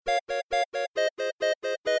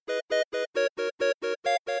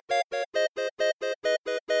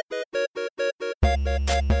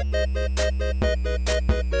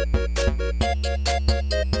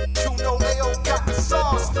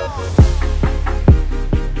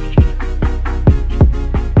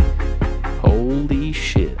Holy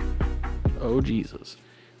shit. Oh, Jesus.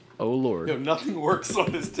 Oh, Lord. Yo, nothing works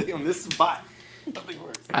on this spot. Nothing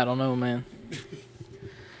works. I don't know, man.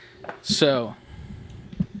 So,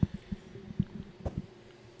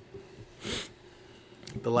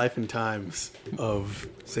 The life and times of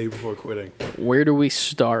Save Before Quitting. where do we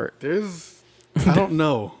start? I don't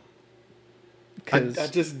know. I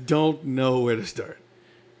 'Cause- just don't know where to start.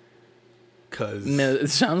 Because No, it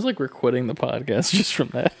sounds like we're quitting the podcast just from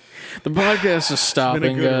that. The podcast is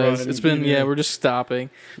stopping, good guys. run. It's been, Yeah. we're just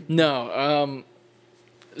stopping. No,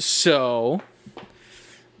 so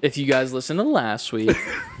if you guys listened to last week,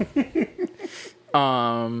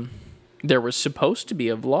 there was supposed to be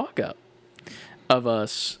a vlog up of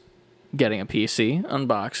us getting a PC,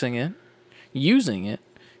 unboxing it, using it,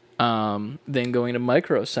 then going to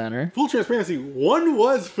Micro Center. full transparency, one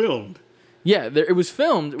was filmed. Yeah, it was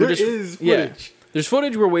filmed. There is footage. Yeah, there's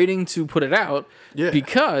footage. We're waiting to put it out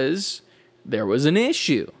because there was an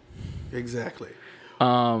issue. Exactly.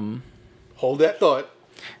 Hold that thought.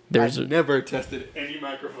 There's I never tested any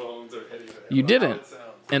microphones or anything. You didn't.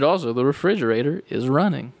 And also, the refrigerator is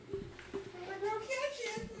running.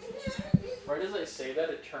 Right as I say that,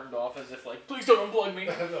 it turned off as if like, please don't unplug me.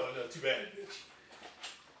 No, too bad, bitch.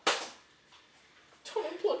 Don't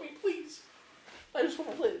unplug me, please. I just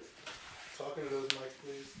want to live. Talking to those mics,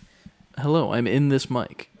 please. Hello, I'm in this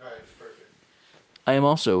mic. Alright, perfect. I am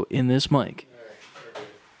also in this mic. Alright, perfect.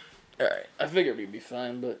 Alright, I figured we'd be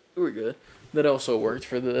fine, but we're good. That also worked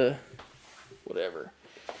for the whatever.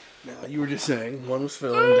 Now, you were just saying, one was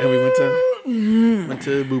filmed, and we went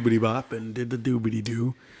to Boobity Bop and did the doobity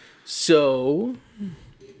doo. So,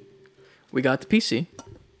 we got the PC.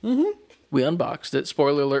 Mm-hmm. We unboxed it.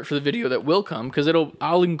 Spoiler alert for the video that will come, because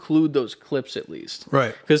I'll include those clips at least.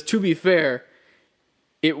 Right. Because to be fair,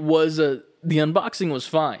 the unboxing was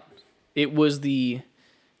fine. It was the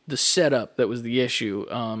setup that was the issue.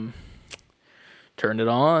 Turned it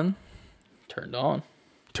on. Turned on.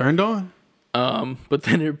 Turned on. But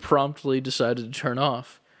then it promptly decided to turn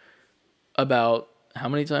off. About how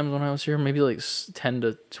many times when I was here? Maybe like 10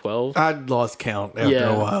 to 12. I'd lost count after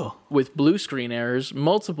a while. With blue screen errors,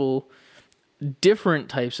 multiple different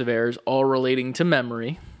types of errors, all relating to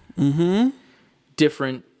memory. Mm-hmm.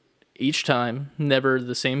 Different each time, never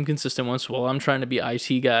the same consistent ones. Well, I'm trying to be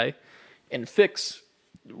IT guy and fix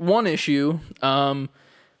one issue. I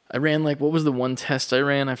ran what was the one test I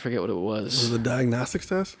ran? I forget what it was. Was it the diagnostics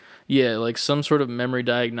test? Yeah, like some sort of memory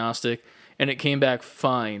diagnostic, and it came back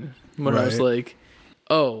fine. When I was like,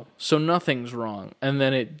 oh, so nothing's wrong. And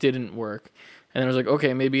then it didn't work. And then I was like,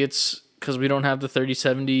 okay, maybe it's because we don't have the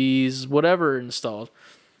 3070s whatever installed.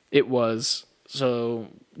 It was. So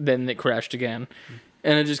then it crashed again.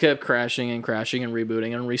 And it just kept crashing and crashing and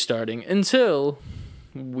rebooting and restarting until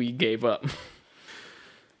we gave up.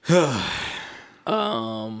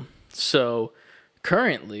 So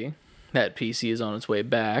currently, that PC is on its way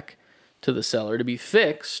back to the seller to be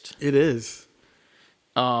fixed. It is.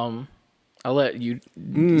 I'll let you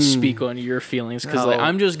speak on your feelings because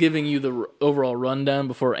I'm just giving you the overall rundown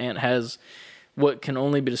before Ant has what can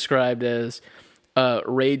only be described as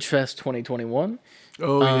Rage Fest 2021.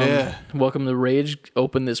 Oh, yeah. Welcome to Rage.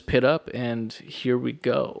 Open this pit up, and here we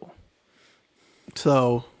go.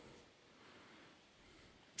 So,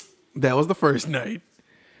 that was the first night.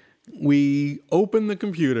 We opened the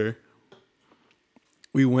computer.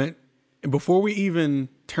 We went, before we even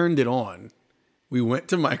turned it on, we went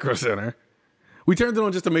to Micro Center. We turned it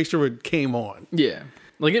on just to make sure it came on. Yeah.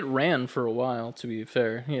 It ran for a while, to be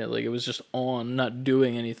fair. Yeah, it was just on, not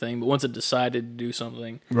doing anything. But once it decided to do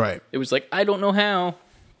something, right, it was I don't know how.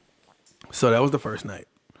 So that was the first night.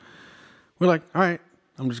 We're like, all right,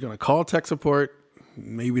 I'm just going to call tech support.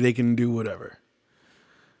 Maybe they can do whatever.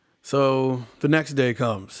 So the next day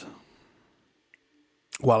comes.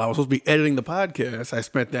 While I was supposed to be editing the podcast, I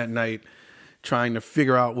spent that night trying to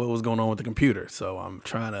figure out what was going on with the computer. So I'm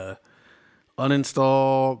trying to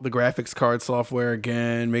uninstall the graphics card software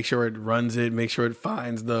again, make sure it runs it, make sure it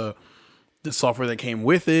finds the software that came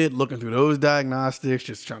with it, looking through those diagnostics,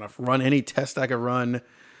 just trying to run any test I could run.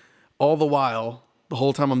 All the while, the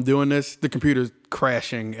whole time I'm doing this, the computer's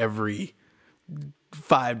crashing every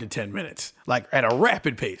 5 to 10 minutes, at a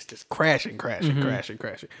rapid pace, just crashing.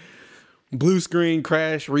 Blue screen,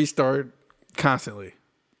 crash, restart, constantly.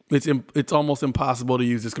 It's almost impossible to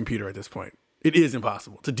use this computer at this point. It is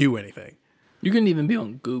impossible to do anything. You couldn't even be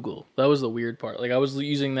on Google. That was the weird part. I was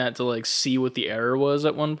using that to see what the error was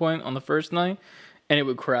at one point on the first night, and it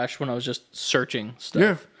would crash when I was just searching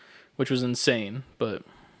stuff, which was insane. But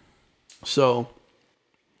so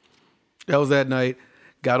that was that night.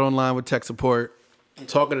 Got online with tech support. I'm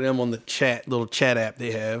talking to them on the little chat app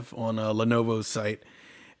they have on Lenovo's site.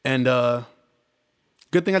 And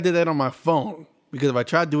good thing I did that on my phone, because if I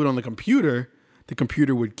tried to do it on the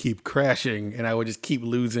computer would keep crashing and I would just keep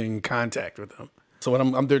losing contact with them. So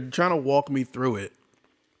when they're trying to walk me through it,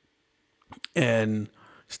 and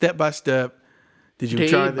step by step, did you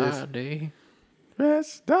try this? Day by day.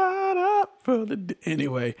 Let's start up for the day.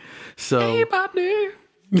 Anyway, so Day by day.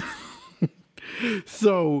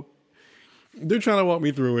 So they're trying to walk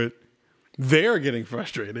me through it. They're getting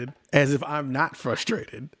frustrated, as if I'm not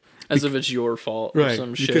frustrated. As if it's your fault or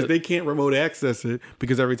some shit. Because they can't remote access it,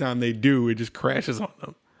 because every time they do, it just crashes on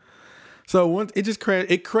them. So once it just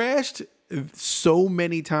crashed, it crashed so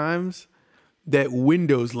many times that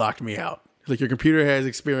Windows locked me out. Like, your computer has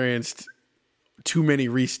experienced too many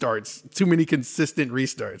restarts, too many consistent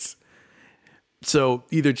restarts. So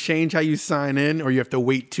either change how you sign in, or you have to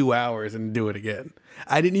wait 2 hours and do it again.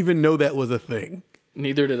 I didn't even know that was a thing.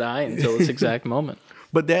 Neither did I until this exact moment.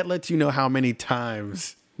 But that lets you know how many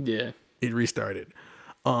times it restarted.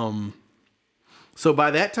 So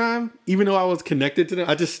by that time, even though I was connected to them,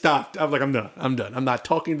 I just stopped. I was like, I'm done. I'm not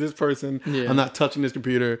talking to this person. Yeah. I'm not touching this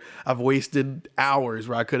computer. I've wasted hours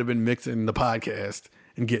where I could have been mixing the podcast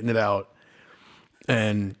and getting it out.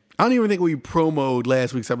 And I don't even think we promoted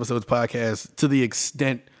last week's episode's podcast to the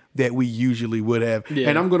extent that we usually would have. Yeah.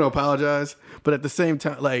 And I'm going to apologize. But at the same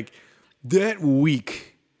time, like, that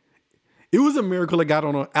week, it was a miracle it got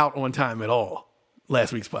out on time at all,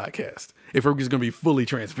 last week's podcast, if we're just going to be fully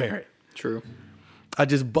transparent. True. I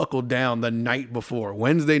just buckled down the night before,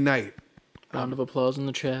 Wednesday night. Round of applause in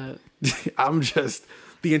the chat.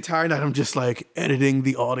 The entire night, I'm just like editing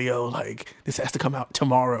the audio. Like, this has to come out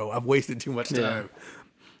tomorrow. I've wasted too much time.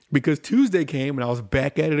 Because Tuesday came and I was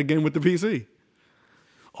back at it again with the PC.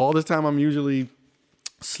 All this time, I'm usually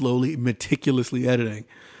slowly, meticulously editing.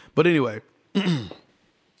 But anyway,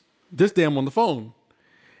 this day I'm on the phone.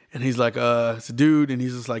 And he's like, it's a dude. And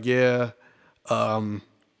he's just like, yeah,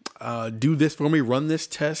 do this for me, run this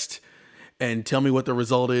test, and tell me what the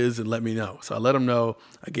result is and let me know. So I let him know.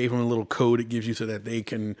 I gave him a little code it gives you so that they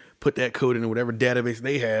can put that code in whatever database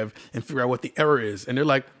they have and figure out what the error is. And they're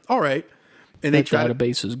like, all right. And that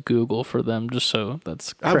database is Google for them, just so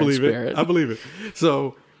that's transparent. I believe it.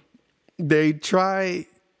 So they try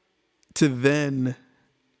to then,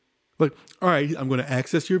 like, all right, I'm going to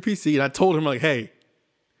access your PC. And I told him, like, hey,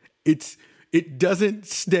 it doesn't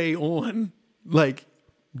stay on. Like,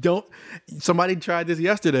 somebody tried this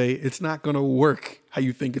yesterday. It's not going to work how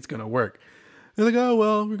you think it's going to work. They're like, oh,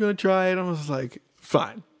 well, we're going to try it. I was like,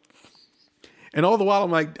 fine. And all the while,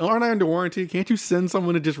 I'm like, aren't I under warranty? Can't you send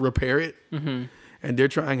someone to just repair it? Mm-hmm. And they're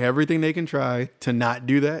trying everything they can try to not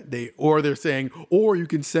do that. They're saying, or you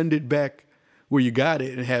can send it back where you got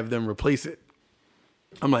it and have them replace it.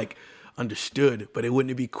 I'm like, understood. But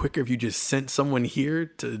wouldn't it be quicker if you just sent someone here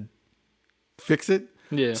to fix it?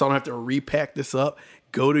 Yeah. So I don't have to repack this up,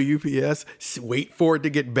 go to UPS, wait for it to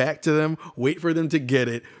get back to them, wait for them to get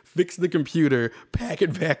it, fix the computer, pack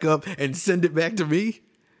it back up, and send it back to me.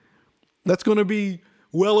 That's going to be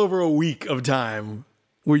well over a week of time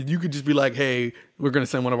where you could just be like, hey, we're going to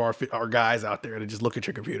send one of our guys out there to just look at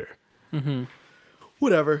your computer. Mm-hmm.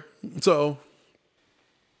 Whatever. So,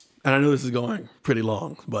 and I know this is going pretty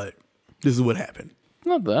long, but this is what happened.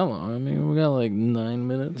 Not that long. I mean, we got like 9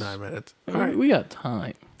 minutes. 9 minutes. All right. We got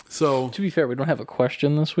time. So, to be fair, we don't have a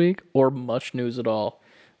question this week or much news at all.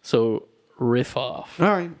 So, riff off. All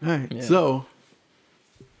right. Yeah.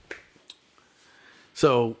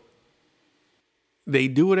 So they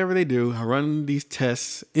do whatever they do. I run these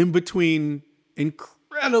tests in between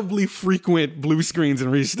incredibly frequent blue screens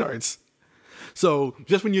and restarts. So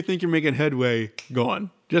just when you think you're making headway,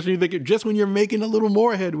 gone. Just when you're making a little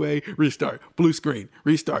more headway, restart, blue screen,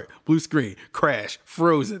 restart, blue screen, crash,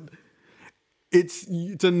 frozen. It's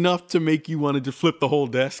enough to make you want to just flip the whole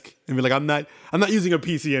desk and be like, I'm not using a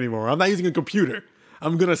PC anymore. I'm not using a computer.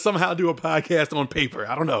 I'm gonna somehow do a podcast on paper.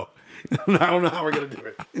 I don't know. I don't know how we're gonna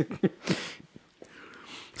do it.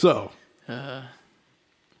 So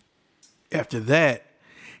after that,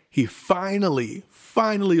 he finally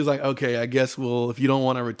was like, okay, I guess if you don't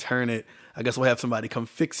want to return it, I guess we'll have somebody come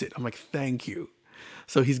fix it. I'm like, thank you.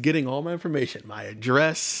 So he's getting all my information, my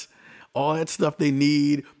address, all that stuff they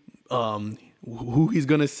need, who he's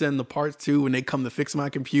going to send the parts to when they come to fix my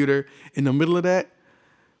computer. In the middle of that,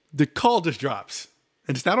 the call just drops.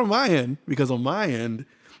 And it's not on my end, because on my end,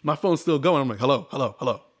 my phone's still going. I'm like, hello.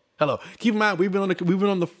 Keep in mind, we've been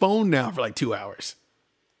on the phone now for like 2 hours.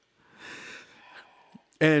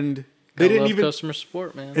 And They they didn't even customer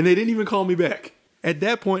support, man. and they didn't even call me back. At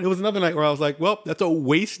that point, it was another night where I was like, well, that's a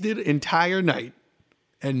wasted entire night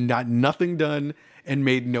and nothing done and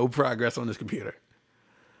made no progress on this computer.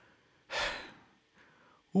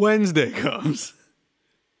 Wednesday comes.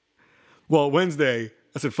 Well, Wednesday,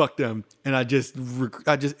 I said, fuck them. And I just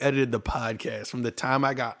edited the podcast from the time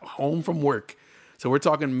I got home from work. So we're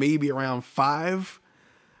talking maybe around 5.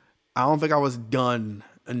 I don't think I was done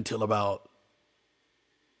until about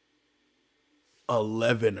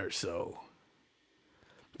 11 or so.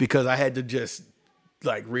 Because I had to just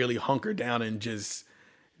like really hunker down and just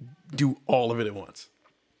do all of it at once.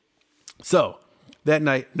 So that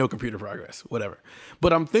night, no computer progress, whatever.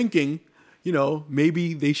 But I'm thinking, you know,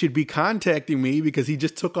 maybe they should be contacting me because he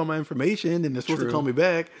just took all my information and they're supposed to call me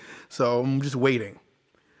back. So I'm just waiting.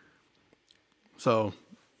 So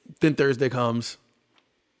then Thursday comes.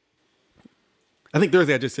 I think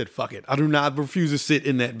Thursday I just said, fuck it. I refuse to sit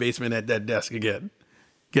in that basement at that desk again,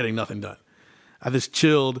 getting nothing done. I just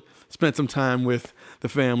chilled, spent some time with the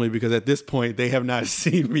family because at this point they have not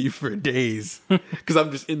seen me for days because I'm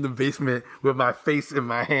just in the basement with my face in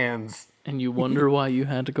my hands. And you wonder why you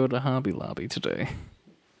had to go to Hobby Lobby today.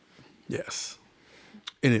 Yes.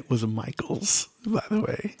 And it was Michael's, by the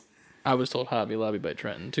way. I was told Hobby Lobby by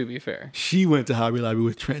Trenton, to be fair. She went to Hobby Lobby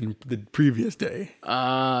with Trenton the previous day.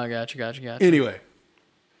 Ah, gotcha. Anyway.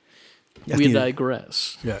 We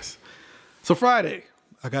digress. Yes. So Friday,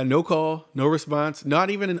 I got no call, no response,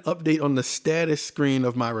 not even an update on the status screen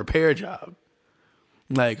of my repair job.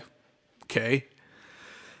 Like, okay.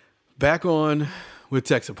 Back on with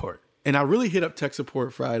tech support. And I really hit up tech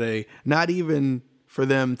support Friday, not even for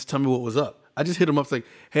them to tell me what was up. I just hit them up like,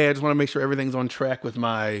 hey, I just want to make sure everything's on track with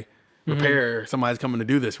my repair. Somebody's coming to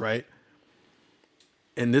do this, right?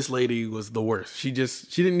 And this lady was the worst. She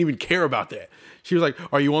didn't even care about that. She was like,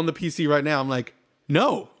 are you on the PC right now? I'm like,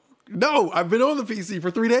 no, I've been on the PC for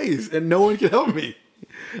 3 days and no one can help me.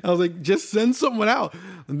 I was like, just send someone out.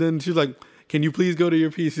 And then she was like, can you please go to your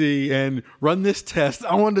PC and run this test?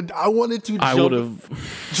 I wanted to jump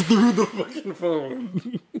through the fucking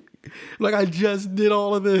phone. Like, I just did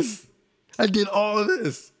all of this.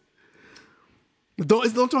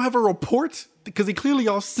 Don't have a report? Because they clearly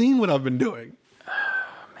all seen what I've been doing.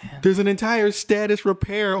 There's an entire status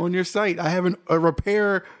repair on your site. I have a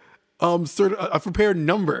repair a repair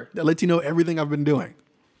number that lets you know everything I've been doing.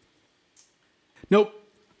 Nope.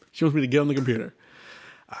 She wants me to get on the computer.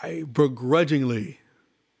 I begrudgingly,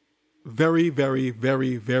 very, very,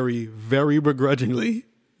 very, very, very begrudgingly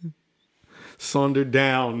sauntered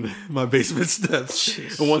down my basement steps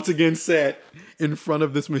and once again sat in front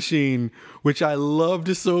of this machine, which I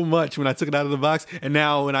loved so much when I took it out of the box. And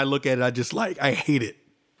now when I look at it, I hate it.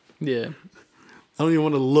 Yeah. I don't even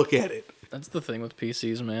want to look at it. That's the thing with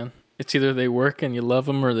PCs, man. It's either they work and you love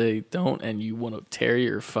them or they don't and you want to tear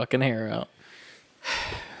your fucking hair out.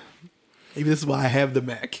 Maybe this is why I have the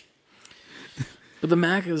Mac. But the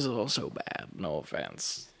Mac is also bad. No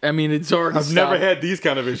offense. I mean, it's already I've never had these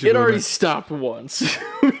kind of issues. It already stopped once.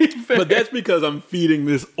 But that's because I'm feeding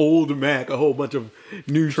this old Mac a whole bunch of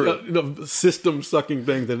new system-sucking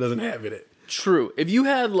things that it doesn't have in it. True. If you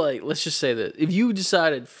had, let's just say that. If you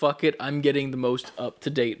decided, fuck it, I'm getting the most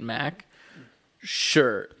up-to-date Mac,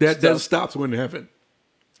 sure. That stops wouldn't happen.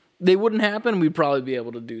 They wouldn't happen. We'd probably be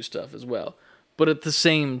able to do stuff as well. But at the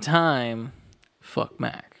same time, fuck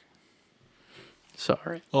Mac.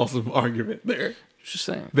 Sorry. Awesome argument there. Just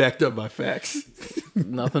saying. Backed up by facts.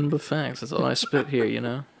 Nothing but facts. That's all I spit here, you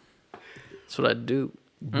know? That's what I do.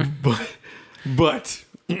 But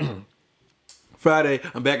Friday,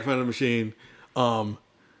 I'm back in front of the machine. The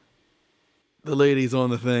lady's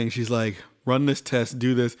on the thing. She's like, run this test,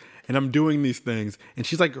 do this. And I'm doing these things. And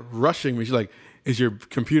she's like rushing me. She's like, is your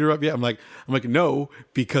computer up yet? I'm like, no,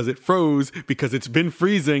 because it froze, because it's been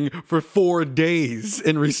freezing for 4 days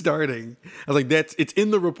and restarting. I was like, it's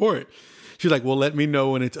in the report. She's like, well, let me know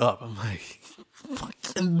when it's up. I'm like,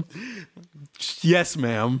 fucking yes,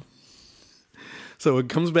 ma'am. So it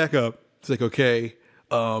comes back up. It's like, okay,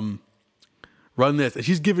 run this. And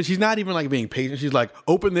she's not even like being patient. She's like,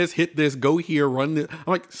 open this, hit this, go here, run this. I'm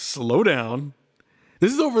like, slow down.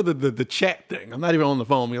 This is over the chat thing. I'm not even on the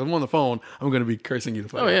phone. Because I'm on the phone, I'm going to be cursing you the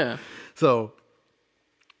fuck out. Yeah. So,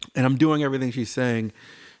 and I'm doing everything she's saying.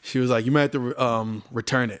 She was like, you might have to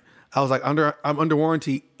return it. I was like, I'm under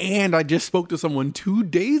warranty, and I just spoke to someone 2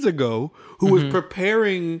 days ago who was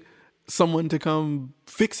preparing someone to come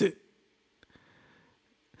fix it.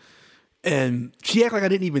 And she acted like I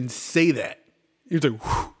didn't even say that. He was like,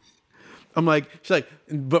 whew. I'm like, she's like,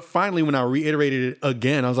 but finally when I reiterated it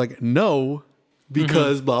again, I was like, no,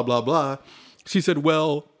 because blah, blah, blah. She said,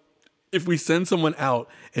 well, if we send someone out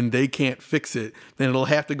and they can't fix it, then it'll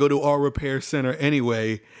have to go to our repair center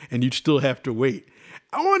anyway, and you'd still have to wait.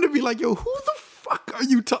 I wanted to be like, yo, who the fuck are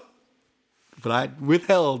you talking? But I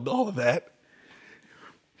withheld all of that.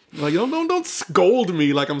 Like, don't scold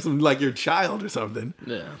me like I'm like your child or something.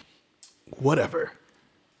 Yeah. Whatever.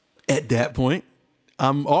 At that point,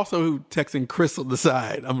 I'm also texting Chris on the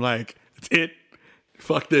side. I'm like, that's it.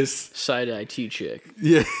 Fuck this. Side IT chick.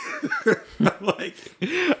 Yeah. I'm like,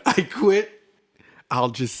 I quit. I'll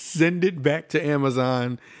just send it back to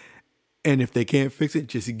Amazon. And if they can't fix it,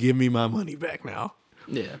 just give me my money back now.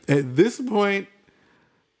 Yeah. At this point,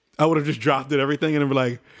 I would have just dropped it, everything, and be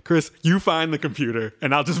like, Chris, you find the computer,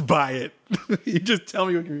 and I'll just buy it. You just tell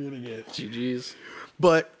me what computer to get. GG's.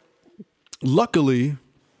 But luckily,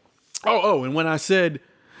 and when I said,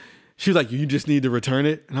 she was like, you just need to return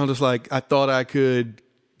it. And I was just like, I thought I could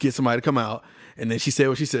get somebody to come out. And then she said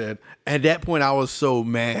what she said. At that point, I was so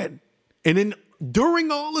mad. And then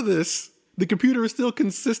during all of this, the computer is still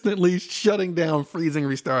consistently shutting down, freezing,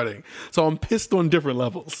 restarting. So I'm pissed on different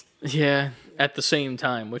levels. Yeah, at the same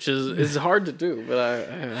time, which is hard to do, but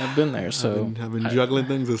I've been there. So I've been juggling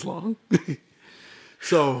things this long.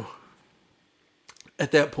 So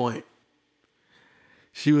at that point,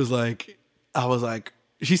 she was like,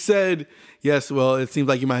 she said, yes, well, it seems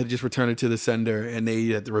like you might have just returned it to the sender and they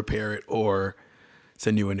had to repair it or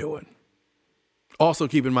send you a new one. Also,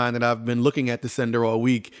 keep in mind that I've been looking at the sender all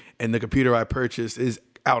week and the computer I purchased is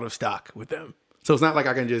out of stock with them. So it's not like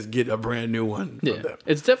I can just get a brand new one from them.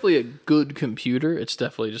 It's definitely a good computer. It's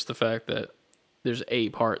definitely just the fact that there's a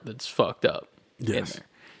part that's fucked up in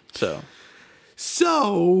there.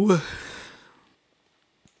 So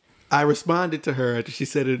I responded to her after she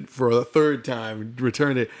said it for a third time,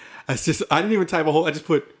 returned it. I didn't even type I just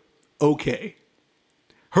put, okay.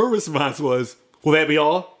 Her response was, will that be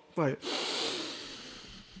all? Like,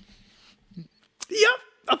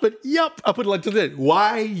 yep. I put it like to that.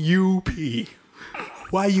 Y-U-P.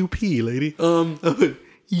 Y-U-P, lady. I put,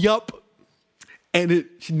 yup. And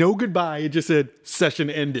no goodbye. It just said, session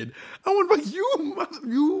ended. I went, like,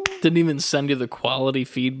 you. Didn't even send you the quality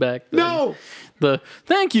feedback thing. No.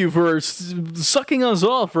 Thank you for sucking us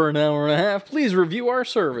off for an hour and a half. Please review our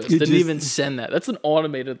service. Didn't even send that. That's an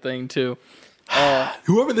automated thing, too.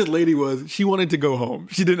 Whoever this lady was, she wanted to go home.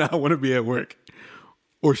 She did not want to be at work.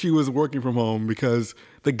 Or she was working from home because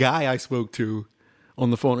the guy I spoke to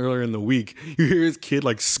on the phone earlier in the week, you hear his kid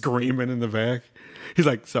like screaming in the back. He's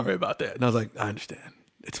like, sorry about that. And I was like, I understand.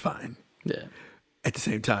 It's fine. Yeah. At the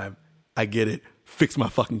same time, I get it. Fix my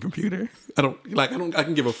fucking computer. I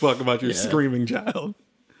can give a fuck about your screaming child.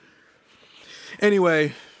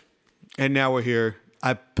 Anyway, and now we're here.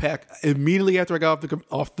 I pack immediately after I got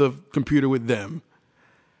off the computer with them.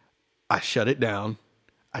 I shut it down.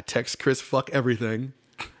 I text Chris, fuck everything.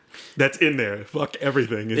 That's in there. Fuck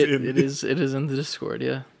everything. It is in the Discord,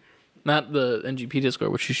 yeah. Not the NGP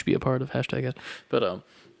Discord, which you should be a part of, hashtag it. But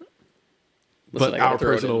our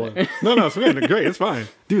personal one. No, it's fine. Great, it's fine.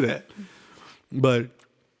 Do that. But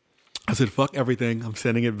I said, fuck everything. I'm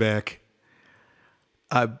sending it back.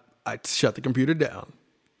 I shut the computer down.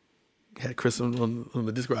 Had Chris on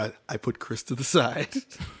the Discord. I put Chris to the side.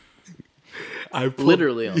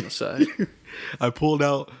 Literally on the side. I pulled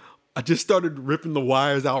out. I just started ripping the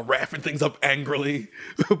wires out, wrapping things up angrily,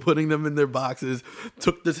 putting them in their boxes.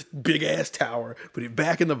 Took this big ass tower, put it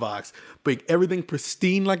back in the box, make everything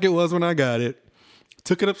pristine like it was when I got it.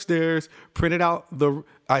 Took it upstairs, printed out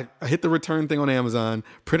I hit the return thing on Amazon,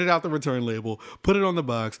 printed out the return label, put it on the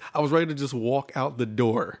box. I was ready to just walk out the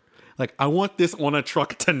door. Like, I want this on a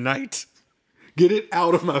truck tonight. Get it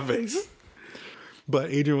out of my face.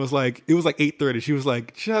 But Adrian was like, it was like 8:30. She was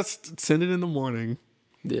like, just send it in the morning.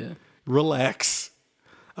 Yeah. Relax.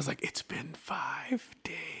 I was like, it's been 5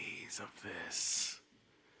 days of this.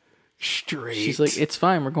 Straight. She's like, it's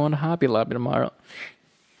fine. We're going to Hobby Lobby tomorrow.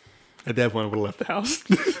 At that point, I would have left the house.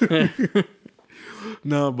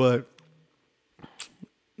 No, but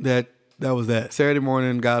that was that. Saturday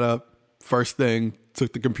morning, got up, first thing,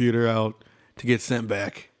 took the computer out to get sent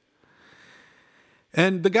back.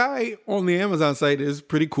 And the guy on the Amazon site is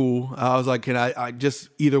pretty cool. I was like, I just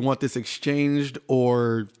either want this exchanged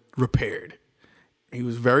or repaired. He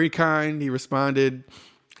was very kind. He responded.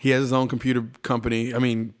 He has his own computer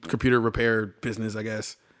repair business, I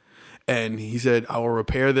guess. And he said, I will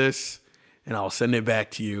repair this and I'll send it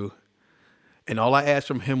back to you. And all I asked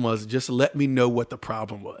from him was just let me know what the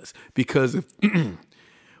problem was. Because if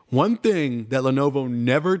one thing that Lenovo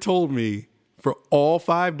never told me for all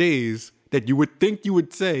 5 days that you would think you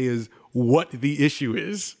would say is what the issue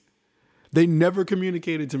is. They never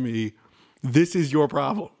communicated to me, this is your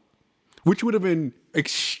problem. Which would have been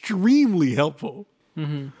extremely helpful.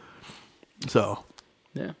 So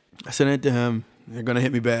Yeah. I sent it to him. They're going to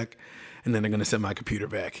hit me back, and then they're going to send my computer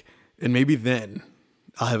back. And maybe then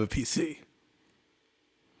I'll have a PC.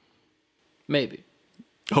 Maybe.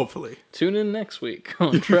 Hopefully. Tune in next week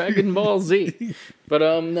on Dragon Ball Z. But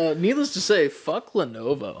no, needless to say, fuck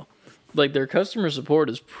Lenovo. Like, their customer support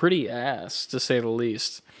is pretty ass, to say the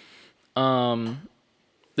least.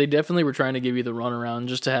 They definitely were trying to give you the runaround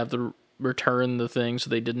just to have to return the thing so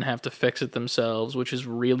they didn't have to fix it themselves, which is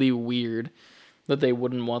really weird that they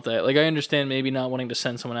wouldn't want that. Like, I understand maybe not wanting to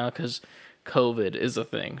send someone out because COVID is a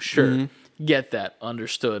thing. Sure. Get that,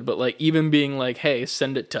 understood. But, like, even being like, hey,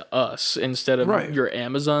 send it to us instead of your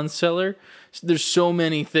Amazon seller, there's so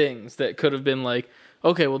many things that could have been like,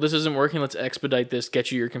 okay, well, this isn't working. Let's expedite this,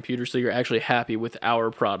 get you your computer so you're actually happy with our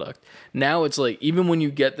product. Now it's like, even when you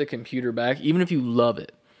get the computer back, even if you love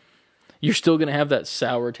it, you're still going to have that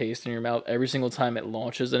sour taste in your mouth every single time it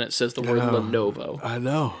launches and it says the word Lenovo. I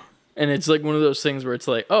know. And it's like one of those things where it's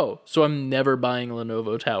like, oh, so I'm never buying a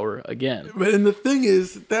Lenovo tower again. But and the thing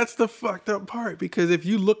is, that's the fucked up part, because if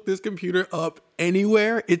you look this computer up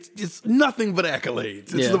anywhere, it's just nothing but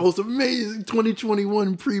accolades. It's the most amazing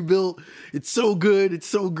 2021 pre-built. It's so good. It's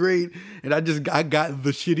so great. And I got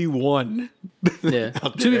the shitty one. Yeah.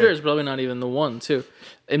 To be fair, it's probably not even the one too.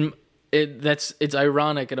 And it's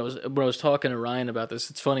ironic. And when I was talking to Ryan about this,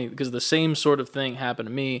 it's funny because the same sort of thing happened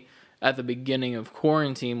to me at the beginning of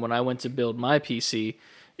quarantine when I went to build my PC.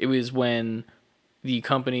 It was when the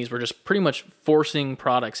companies were just pretty much forcing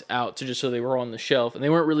products out to just so they were on the shelf, and they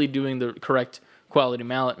weren't really doing the correct quality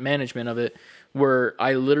management of it, where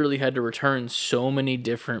I literally had to return so many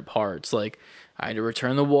different parts. Like, I had to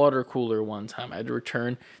return the water cooler one time, I had to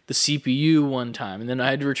return the CPU one time, and then I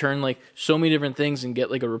had to return like so many different things and get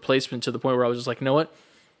like a replacement, to the point where I was just like, you know what?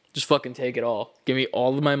 Just fucking take it all. Give me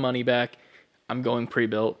all of my money back. I'm going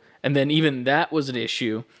pre-built. And then even that was an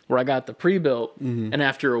issue where I got the pre-built, and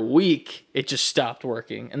after a week, it just stopped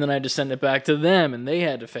working. And then I had to send it back to them, and they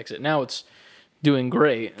had to fix it. Now it's doing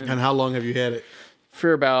great. And how long have you had it?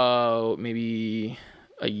 For about maybe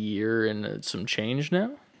a year and some change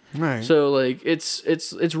now. Right. So like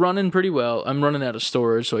it's running pretty well. I'm running out of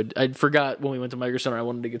storage, so I forgot when we went to Micro Center I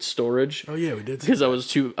wanted to get storage. Oh yeah, we did. Because I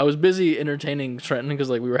was busy entertaining Trenton, because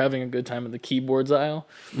like we were having a good time in the keyboards aisle,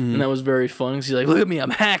 and that was very fun. Cause he's like, "Look at me, I'm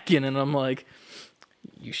hacking," and I'm like,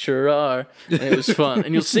 "You sure are." And it was fun,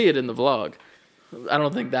 and you'll see it in the vlog. I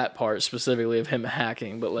don't think that part specifically of him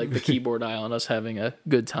hacking, but like the keyboard aisle and us having a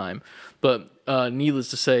good time. But needless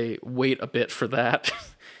to say, wait a bit for that.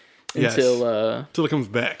 Until it comes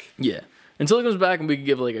back. Yeah. Until it comes back and we can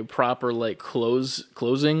give like a proper like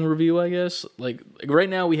closing review, I guess. Like right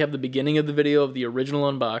now we have the beginning of the video of the original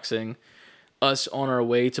unboxing, us on our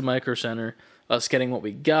way to Micro Center, us getting what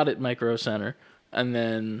we got at Micro Center, and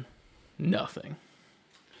then nothing.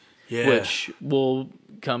 Yeah. Which we'll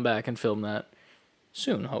come back and film that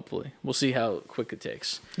soon, hopefully. We'll see how quick it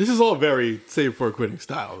takes. This is all very save for quitting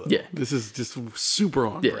style, though. Yeah. This is just super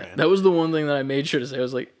on brand. That was the one thing that I made sure to say. I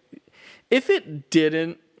was like, if it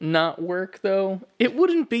didn't not work, though, it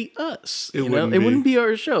wouldn't be us. It wouldn't be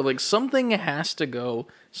our show. Like, something has to go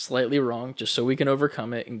slightly wrong just so we can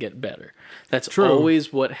overcome it and get better. That's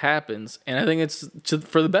always what happens. And I think it's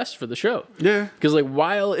for the best for the show. Yeah. Because, like,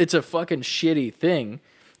 while it's a fucking shitty thing,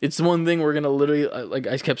 it's the one thing we're going to literally, like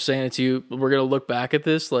I kept saying it to you, we're going to look back at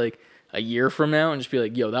this, like, a year from now and just be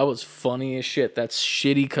like, yo, that was funny as shit. That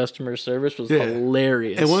shitty customer service was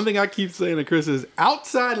hilarious. And one thing I keep saying to Chris is,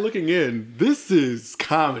 outside looking in, this is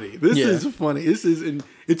comedy. This is funny.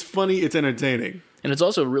 It's funny. It's entertaining. And it's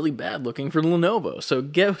also really bad looking for Lenovo. So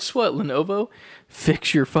guess what, Lenovo?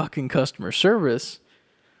 Fix your fucking customer service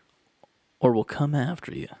or we'll come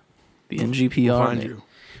after you. The NGP we'll Army. Find you.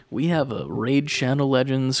 We have a Raid Shadow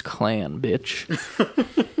Legends clan, bitch.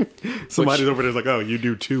 Somebody's over there's like, oh, you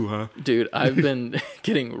do too, huh? Dude, I've been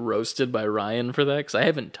getting roasted by Ryan for that because I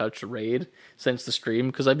haven't touched Raid since the stream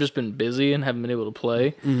because I've just been busy and haven't been able to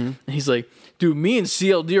play. And he's like, dude, me and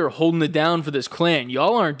CLD are holding it down for this clan.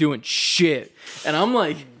 Y'all aren't doing shit. And I'm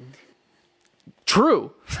like,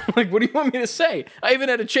 true. Like, what do you want me to say? I even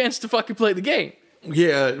had a chance to fucking play the game.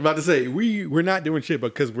 Yeah, about to say, we're not doing shit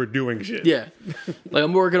because we're doing shit. Yeah. Like,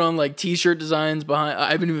 I'm working on, like, t-shirt designs behind.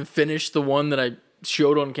 I haven't even finished the one that I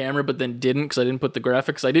showed on camera but then didn't because I didn't put the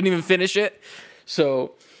graphics. I didn't even finish it.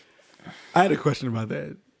 So I had a question about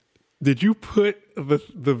that. Did you put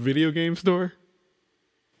the video game store?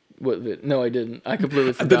 What? No, I didn't. I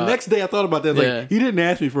completely forgot. The next day I thought about that. Like, he didn't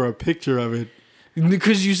ask me for a picture of it.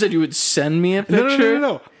 Because you said you would send me a picture.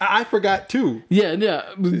 No. I forgot too. Yeah.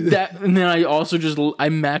 That, and then I also I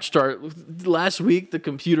matched our last week. The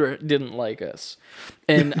computer didn't like us,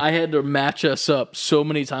 and I had to match us up so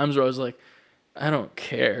many times where I was like, I don't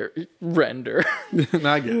care. Render.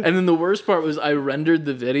 I get it. And then the worst part was I rendered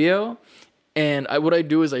the video, and what I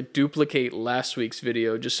do is I duplicate last week's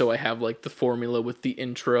video just so I have like the formula with the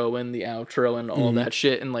intro and the outro and all that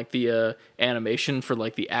shit, and like the animation for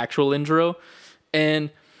like the actual intro. And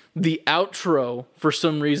the outro, for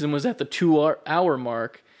some reason, was at the 2-hour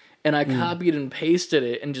mark, and I copied and pasted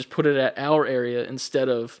it and just put it at our area instead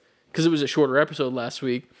of, because it was a shorter episode last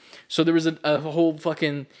week. So there was a whole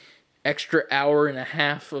fucking extra hour and a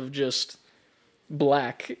half of just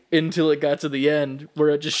black until it got to the end where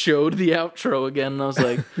it just showed the outro again, and I was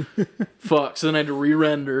like, fuck. So then I had to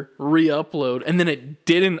re-render, re-upload, and then it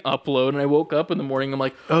didn't upload, and I woke up in the morning, I'm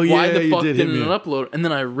like, why the fuck didn't it upload? And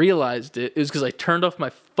then I realized it was because I turned off my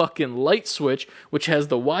fucking light switch, which has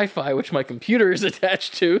the Wi-Fi, which my computer is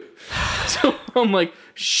attached to. So I'm like,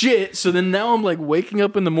 shit. So then now I'm like waking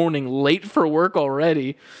up in the morning late for work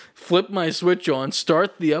already, flip my switch on,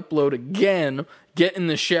 start the upload again, get in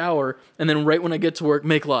the shower, and then right when I get to work,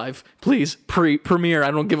 make live. Please, premiere.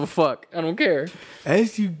 I don't give a fuck. I don't care.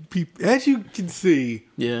 As you can see,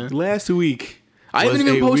 last week I haven't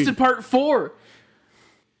even posted part 4.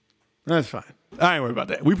 That's fine. I ain't worried about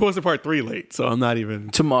that. We posted part 3 late, so I'm not even...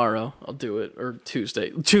 Tomorrow, I'll do it. Or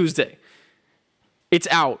Tuesday. It's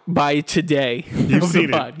out by today. You've seen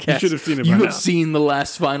it. Podcast. You should have seen it by now. You have seen the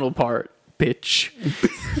last final part, bitch.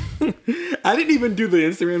 I didn't even do the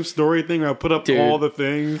Instagram story thing where I put up all the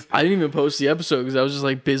things. I didn't even post the episode because I was just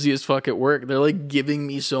like busy as fuck at work. They're like giving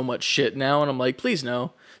me so much shit now, and I'm like, please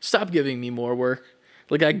no. Stop giving me more work.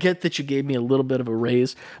 Like, I get that you gave me a little bit of a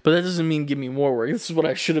raise, but that doesn't mean give me more work. This is what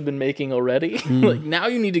I should have been making already. Like, now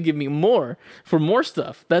you need to give me more for more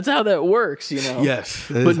stuff. That's how that works, you know? Yes.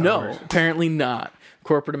 But no, apparently not.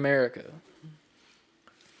 Corporate America.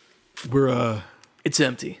 It's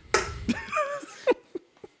empty.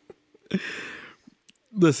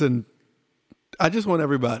 Listen, I just want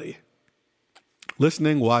everybody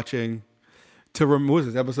listening, watching, to remember, what is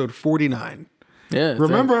this, episode 49? Yeah.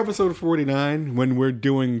 Remember episode 49 when we're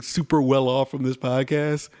doing super well off from this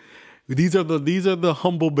podcast? These are the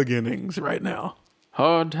humble beginnings right now.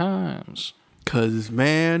 Hard times. 'Cause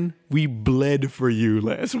man, we bled for you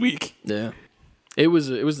last week. Yeah. It was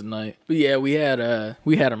a night. But yeah, we had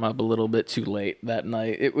him up a little bit too late that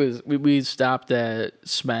night. It was we stopped at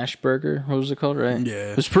Smash Burger. What was it called, right?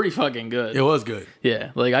 Yeah. It was pretty fucking good. It was good.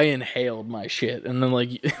 Yeah, like I inhaled my shit, and then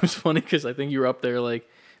like it was funny because I think you were up there like,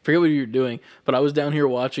 forget what you were doing, but I was down here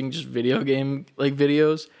watching just video game like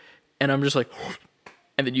videos, and I'm just like,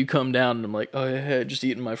 and then you come down and I'm like, oh yeah, just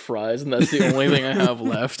eating my fries, and that's the only thing I have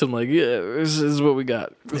left. I'm like, yeah, this is what we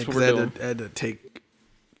got. This is what we're doing. I had to take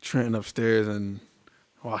Trent upstairs and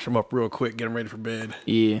wash him up real quick, get him ready for bed.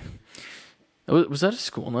 Yeah. Was that a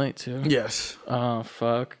school night too? Yes. Oh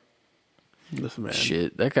fuck. Listen, man.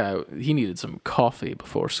 Shit, that guy, he needed some coffee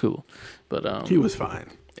before school, but he was fine.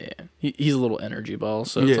 Yeah, he's a little energy ball,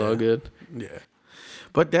 so it's all good. Yeah,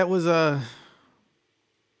 but that was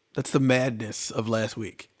that's the madness of last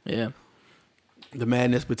week. Yeah, the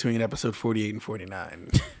madness between episode 48 and 49.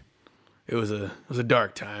 It was a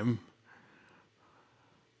dark time.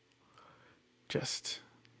 Just,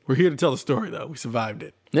 we're here to tell the story though. We survived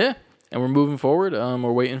it. Yeah, and we're moving forward.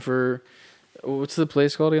 We're waiting for, what's the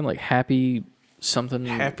place called again? Like Happy something.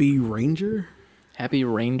 Happy Ranger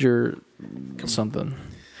something.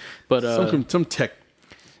 But some tech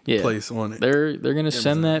place on it. They're gonna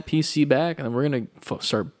send that PC back, and then we're gonna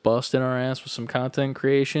start busting our ass with some content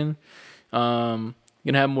creation. Gonna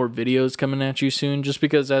have more videos coming at you soon, just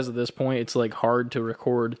because as of this point, it's like hard to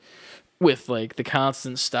record with like the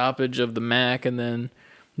constant stoppage of the Mac and then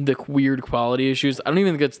the weird quality issues. I don't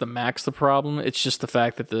even think it's the Mac's the problem. It's just the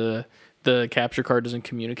fact that the capture card doesn't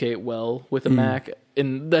communicate well with the Mac,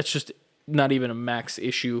 and that's just not even a Mac's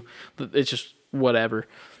issue. It's just whatever.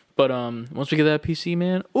 But once we get that PC,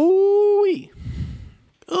 man, ooh-wee.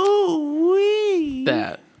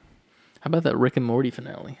 That. How about that Rick and Morty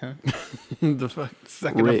finale, huh? The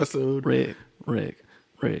second episode. Rick.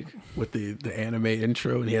 With the anime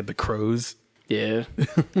intro, and he had the crows. Yeah.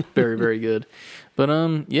 Very, very good. But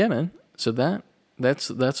yeah, man. So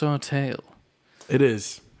that's our tale. It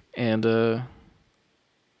is. And there's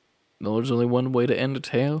only one way to end a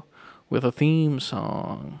tale, with a theme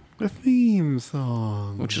song. A theme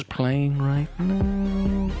song. Which is playing right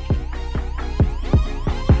now.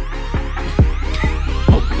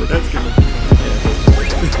 Hopefully that's gonna be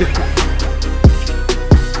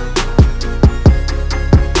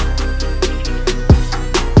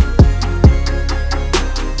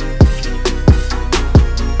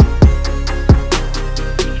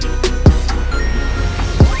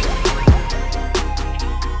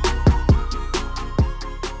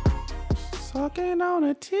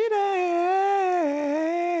a titty.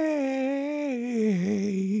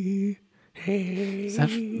 Hey. Is that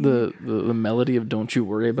the melody of "Don't You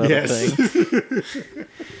Worry About a Thing"?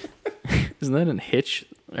 Isn't that in Hitch?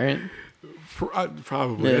 Right?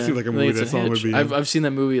 Probably. It seems like a movie that song would be. I've seen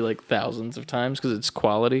that movie like thousands of times because it's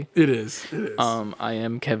quality. It is. I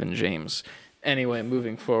am Kevin James. Anyway,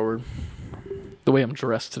 moving forward. The way I'm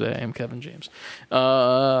dressed today, I am Kevin James.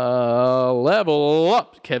 Level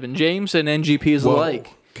up, Kevin James and NGPs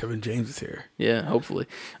alike. Kevin James is here. Yeah, hopefully.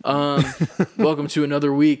 Welcome to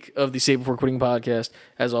another week of the Save Before Quitting podcast.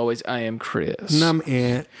 As always, I am Chris. And I'm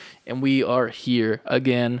Ant. And we are here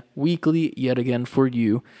again, weekly, yet again for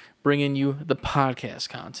you, bringing you the podcast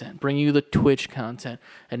content, bringing you the Twitch content,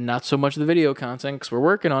 and not so much the video content, because we're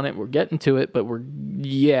working on it, we're getting to it, but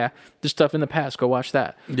there's stuff in the past, go watch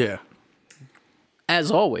that. Yeah. As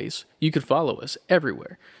always, you can follow us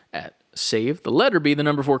everywhere at Save, the letter B, the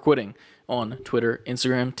number 4 quitting, on Twitter,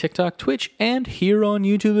 Instagram, TikTok, Twitch, and here on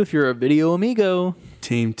YouTube if you're a video amigo.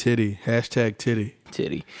 Team Titty. Hashtag Titty.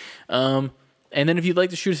 Titty. And then if you'd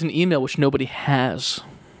like to shoot us an email, which nobody has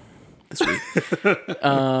this week.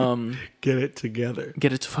 Get it together.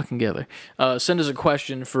 Get it fucking together. Send us a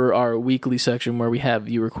question for our weekly section where we have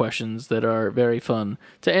viewer questions that are very fun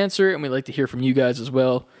to answer, and we'd like to hear from you guys as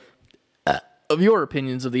well, of your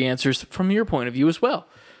opinions of the answers from your point of view as well.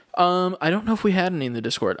 I don't know if we had any in the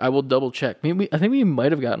Discord. I will double check. I think we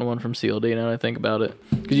might have gotten one from CLD now that I think about it.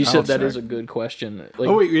 Because you said that is a good question. Like,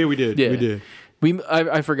 oh, wait, yeah, we did. Yeah. We did.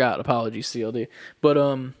 I forgot. Apologies, CLD. But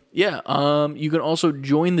you can also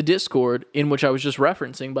join the Discord, in which I was just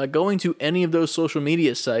referencing, by going to any of those social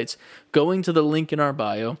media sites, going to the link in our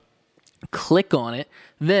bio, click on it,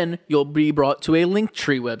 then you'll be brought to a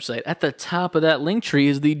Linktree website. At the top of that Linktree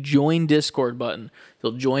is the Join Discord button.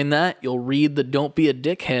 You'll join that, you'll read the Don't Be a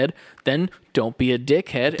Dickhead, then Don't Be a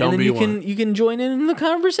Dickhead, and then you can join in the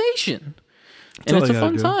conversation. And it's a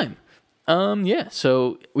fun time.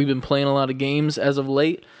 So we've been playing a lot of games as of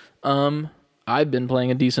late. I've been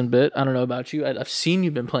playing a decent bit. I don't know about you. I've seen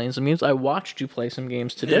you've been playing some games. I watched you play some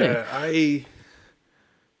games today. Yeah, I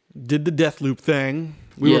did the Deathloop thing.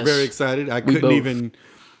 We were very excited. I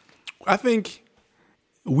think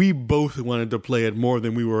we both wanted to play it more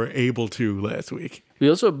than we were able to last week. We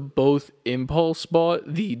also both impulse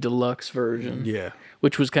bought the deluxe version. Yeah.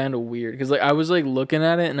 Which was kind of weird. Because I was looking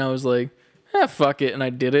at it and I was like, fuck it. And I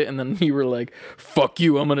did it. And then you were like, fuck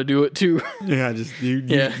you, I'm going to do it too. Yeah,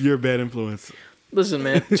 you're a bad influence. Listen,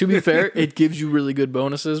 man, to be fair, it gives you really good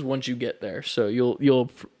bonuses once you get there. So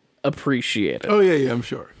you'll appreciate it. Oh, yeah, I'm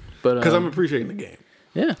sure. Because I'm appreciating the game.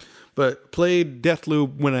 Yeah. But played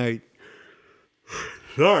Deathloop when I...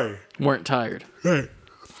 Sorry. Weren't tired. Right.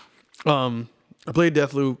 I played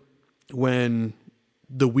Deathloop when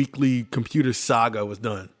the weekly computer saga was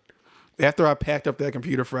done. After I packed up that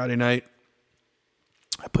computer Friday night,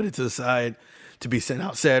 I put it to the side to be sent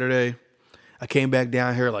out Saturday. I came back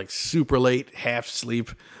down here super late, half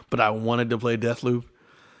sleep, but I wanted to play Deathloop.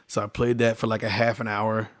 So I played that for a half an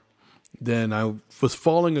hour. Then I was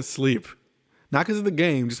falling asleep. Not because of the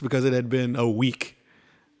game, just because it had been a week.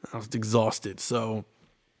 I was exhausted. So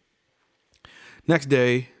next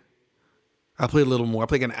day, I played a little more. I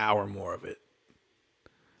played an hour more of it.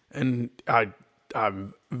 And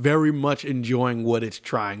I'm very much enjoying what it's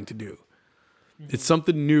trying to do. Mm-hmm. It's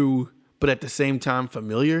something new, but at the same time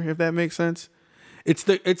familiar, if that makes sense.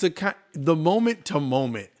 The moment to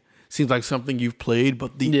moment seems like something you've played,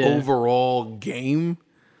 but the overall game...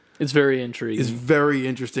 It's very intriguing. It's very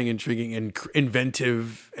interesting, intriguing, and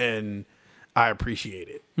inventive, and I appreciate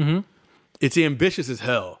it. Mm-hmm. It's ambitious as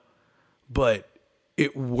hell, but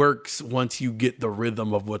it works once you get the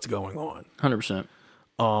rhythm of what's going on. 100%.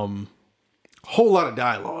 Whole lot of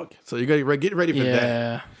dialogue, so you got to get ready for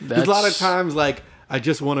that. There's a lot of times I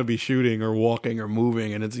just want to be shooting or walking or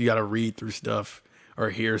moving, and you got to read through stuff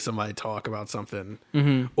or hear somebody talk about something,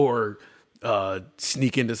 or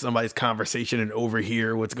sneak into somebody's conversation and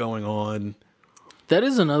overhear what's going on. That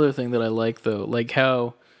is another thing that I like, though. Like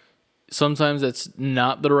how sometimes it's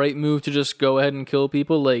not the right move to just go ahead and kill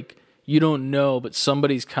people. You don't know, but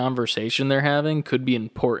somebody's conversation they're having could be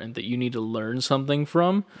important that you need to learn something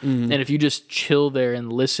from. Mm-hmm. And if you just chill there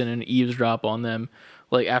and listen and eavesdrop on them,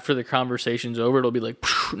 after the conversation's over, it'll be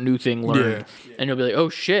new thing learned. Yeah. And you'll be like, oh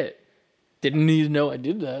shit, didn't need to know I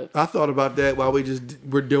did that. I thought about that while we just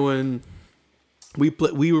were doing... We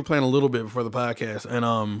were playing a little bit before the podcast,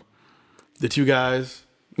 and the two guys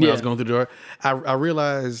when I was going through the door, I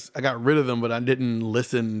realized I got rid of them, but I didn't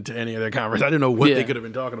listen to any of their conversations. I didn't know what they could have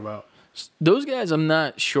been talking about. Those guys, I'm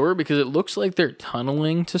not sure because it looks like they're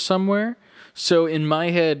tunneling to somewhere. So in my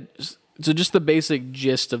head, So just the basic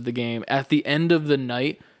gist of the game. At the end of the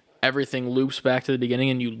night, everything loops back to the beginning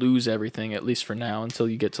and you lose everything, at least for now, until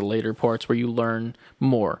you get to later parts where you learn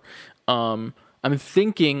more. I'm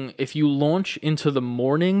thinking if you launch into the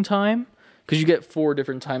morning time, because you get 4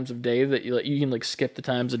 different times of day that you can like skip the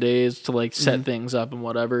times of days to like set things up and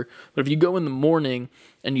whatever. But if you go in the morning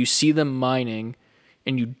and you see them mining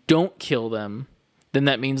and you don't kill them, then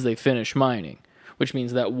that means they finish mining, which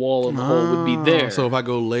means that wall of the hole would be there. So if I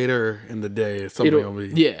go later in the day, something will be...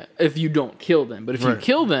 Yeah, if you don't kill them. But if you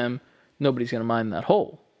kill them, nobody's going to mine that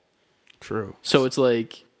hole. True. So it's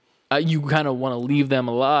like you kind of want to leave them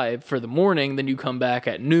alive for the morning, then you come back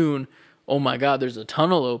at noon. Oh my God, there's a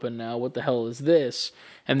tunnel open now. What the hell is this?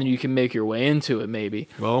 And then you can make your way into it, maybe.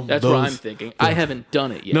 Well, that's what I'm thinking. I haven't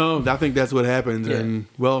done it yet. No, I think that's what happens. Yeah. And,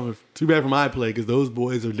 well, too bad for my play, because those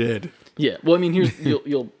boys are dead. Yeah. Well, I mean, here's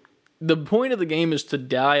you'll the point of the game is to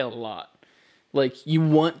die a lot. Like, you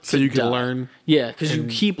want to so you can die. learn. Yeah, because you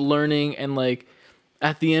keep learning, and like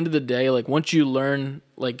at the end of the day, like once you learn,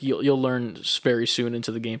 like you'll learn very soon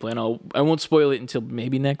into the gameplay. And I won't spoil it until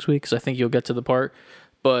maybe next week, because I think you'll get to the part.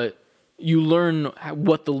 But you learn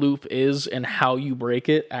what the loop is and how you break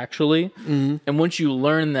it, actually. Mm-hmm. And once you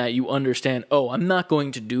learn that, you understand, oh, I'm not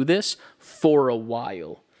going to do this for a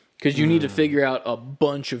while. Because you need to figure out a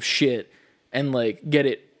bunch of shit and like get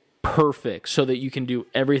it perfect so that you can do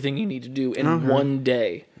everything you need to do in one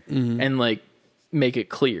day and like make it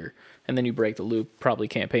clear. And then you break the loop, probably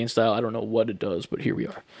campaign style. I don't know what it does, but here we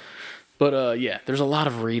are. But yeah, there's a lot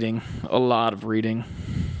of reading.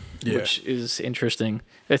 Which is interesting.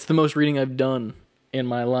 It's the most reading I've done in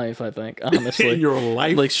my life, I think, honestly. In your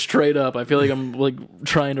life? Like, straight up. I feel like I'm, like,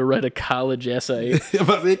 trying to write a college essay.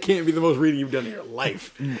 It can't be the most reading you've done in your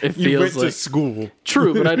life. It feels you went like... to school.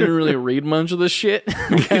 True, but I didn't really read much of this shit.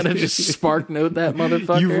 I kind of just spark note that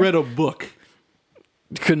motherfucker. You read a book.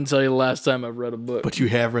 Couldn't tell you the last time I've read a book. But you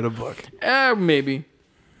have read a book. Maybe.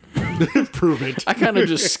 Prove it. I kind of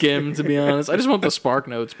just skim, to be honest. I just want the spark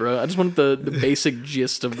notes, bro. I just want the basic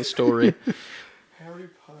gist of the story. Harry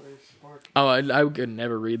Potter Spark. Oh, I could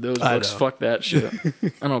never read those books. Fuck that shit.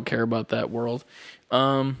 I don't care about that world.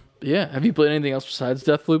 Yeah. Have you played anything else besides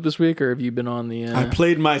Deathloop this week, or have you been on the... I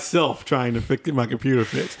played myself trying to fix my computer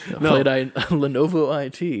fix. Played Lenovo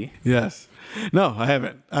IT. Yes. No, I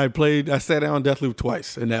haven't. I sat down on Deathloop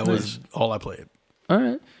twice, and that was all I played. All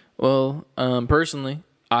right. Well, personally,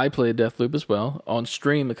 I played Deathloop as well on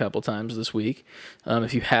stream a couple times this week.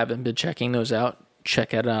 If you haven't been checking those out,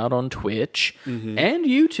 check it out on Twitch and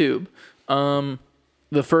YouTube.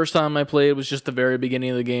 The first time I played was just the very beginning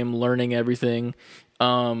of the game, learning everything.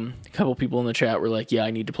 A couple people in the chat were like, yeah,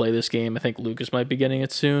 I need to play this game. I think Lucas might be getting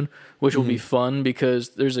it soon, which will be fun because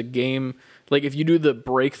there's a game... Like, if you do the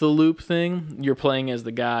break the loop thing, you're playing as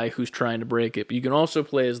the guy who's trying to break it. But you can also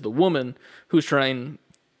play as the woman who's trying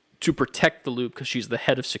to protect the loop because she's the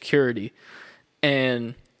head of security.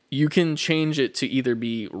 And you can change it to either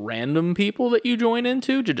be random people that you join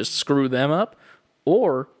into to just screw them up,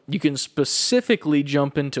 or you can specifically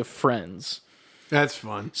jump into friends. That's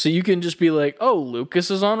fun. So you can just be like, oh,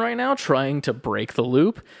 Lucas is on right now trying to break the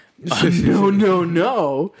loop. No,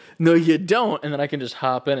 you don't. And then I can just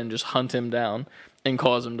hop in and just hunt him down and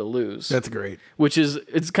cause him to lose. That's great.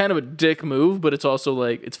 It's kind of a dick move, but it's also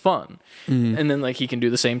like, it's fun. And then like he can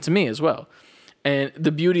do the same to me as well. And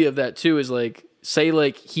the beauty of that too is like, say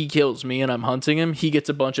like he kills me and I'm hunting him, he gets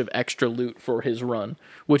a bunch of extra loot for his run,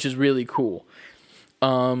 which is really cool.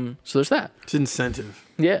 So there's that. It's incentive.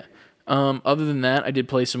 Yeah. Other than that, I did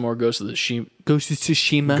play some more Ghost of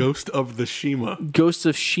Tsushima. Ghost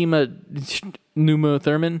of Shima. Numa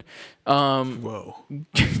Thurman. Whoa.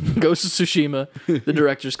 Ghost of Tsushima, the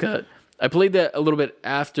director's cut. I played that a little bit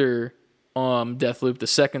after Deathloop the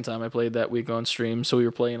second time I played that week on stream, so we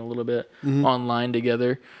were playing a little bit online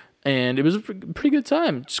together, and it was a pretty good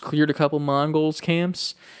time. Just cleared a couple Mongols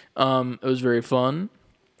camps. It was very fun.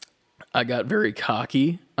 I got very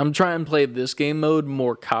cocky. I'm trying to play this game mode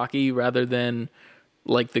more cocky rather than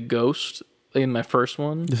like the Ghost in my first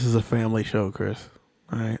one. This is a family show, Chris.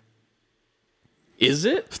 All right. Is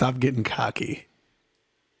it? Stop getting cocky.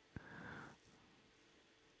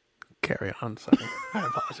 Carry on. Sorry. I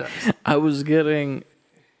apologize. I was getting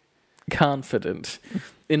confident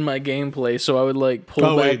in my gameplay, so I would like pull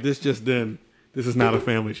back. Oh, wait. This is not a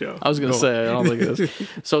family show. I was going to say, I don't think it is.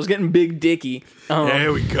 So I was getting big dicky.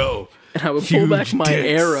 There we go. And I would pull back my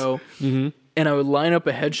arrow, and I would line up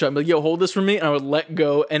a headshot. And be like, yo, hold this for me. And I would let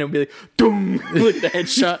go, and it would be like, doom, like the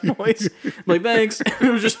headshot noise. I'm like, thanks. And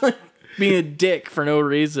it was just like being a dick for no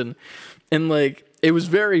reason. And like, it was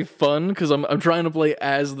very fun because I'm trying to play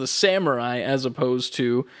as the samurai as opposed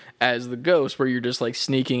to as the ghost, where you're just like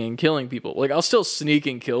sneaking and killing people. Like I'll still sneak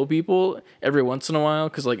and kill people every once in a while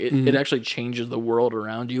because like it actually changes the world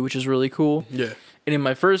around you, which is really cool. Yeah. And in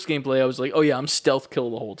my first gameplay, I was like, oh yeah, I'm stealth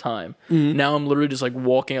kill the whole time. Now I'm literally just like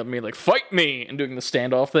walking up to me like, fight me, and doing the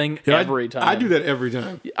standoff thing every time. I do that every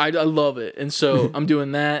time. I love it. And so I'm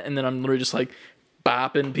doing that, and then I'm literally just like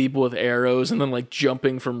bopping people with arrows and then like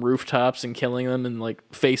jumping from rooftops and killing them and like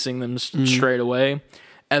facing them straight away,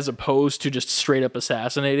 as opposed to just straight up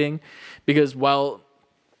assassinating. Because while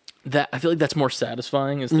that, I feel like that's more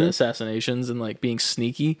satisfying is the assassinations and like being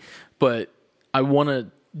sneaky, but I want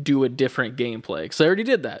to do a different gameplay because I already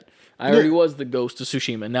did that. I already was the Ghost of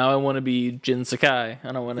Tsushima. Now I want to be Jin Sakai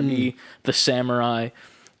and I want to be the samurai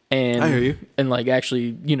and I hear you. And like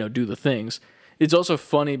actually, you know, do the things. It's also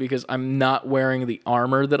funny because I'm not wearing the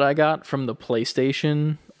armor that I got from the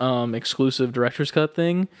PlayStation exclusive director's cut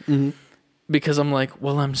thing because I'm like,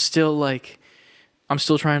 well, I'm still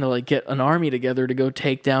trying to like get an army together to go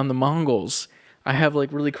take down the Mongols. I have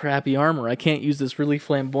like really crappy armor. I can't use this really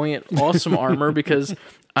flamboyant, awesome armor because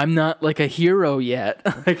I'm not like a hero yet.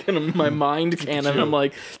 Like in my mind canon, I'm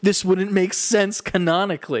like, this wouldn't make sense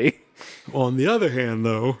canonically. On the other hand,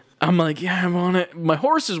 though, I'm like, yeah, I'm on it. My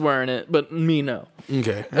horse is wearing it, but me, no.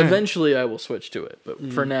 okay. Eventually, I will switch to it,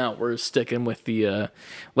 but for now, we're sticking with the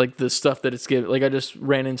like the stuff that it's given. Like I just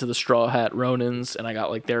ran into the Straw Hat Ronins, and I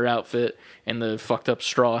got like their outfit and the fucked up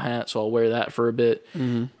straw hat, so I'll wear that for a bit.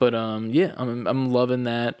 But yeah, I'm loving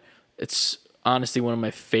that. It's honestly one of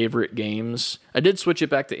my favorite games. I did switch it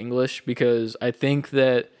back to English because I think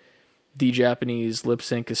that the Japanese lip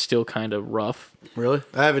sync is still kind of rough. Really?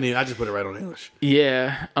 I haven't even. I just put it right on English.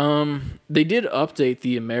 Yeah. They did update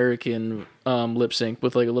the American lip sync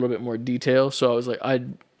with like a little bit more detail, so I was like,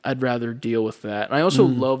 I'd rather deal with that. And I also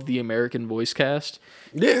love the American voice cast.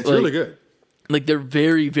 Yeah, it's Like, really good. Like they're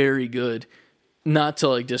very, very good. Not to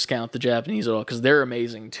like discount the Japanese at all, because they're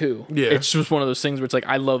amazing too. Yeah. It's just one of those things where it's like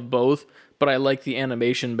I love both, but I like the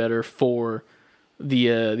animation better for the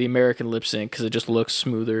American lip sync because it just looks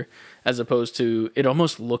smoother, as opposed to it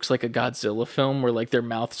almost looks like a Godzilla film where like their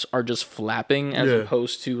mouths are just flapping as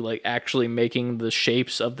opposed to like actually making the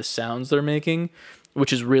shapes of the sounds they're making,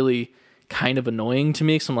 which is really kind of annoying to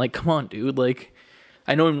me. So I'm like, come on, dude. Like,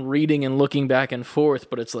 I know I'm reading and looking back and forth,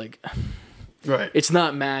 but it's like, Right. it's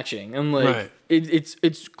not matching. I'm like, Right.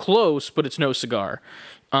 it's close, but it's no cigar.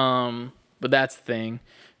 But that's the thing.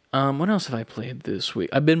 What else have I played this week?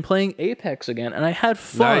 I've been playing Apex again, and I had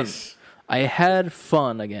fun. Nice. I had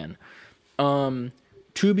fun again.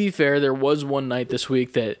 To be fair, there was one night this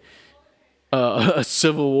week that a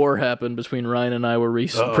civil war happened between Ryan and I, where we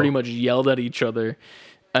pretty much yelled at each other,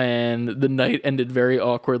 and the night ended very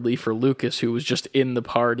awkwardly for Lucas, who was just in the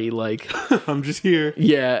party, like, I'm just here.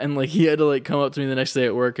 yeah, and like he had to like come up to me the next day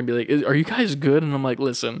at work and be like, "Are you guys good?" And I'm like,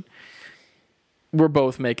 "Listen, we're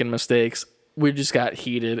both making mistakes. We just got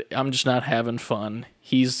heated. I'm just not having fun.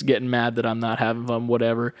 He's getting mad that I'm not having fun.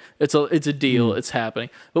 Whatever. It's a deal. It's happening."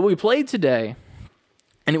 But we played today,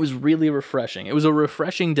 and it was really refreshing. It was a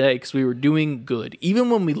refreshing day because we were doing good. Even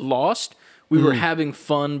when we lost, we were having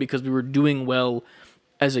fun because we were doing well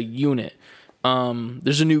as a unit.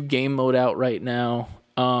 There's a new game mode out right now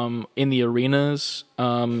in the arenas.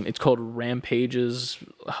 It's called Rampage's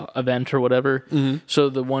event or whatever. So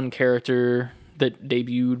the one character that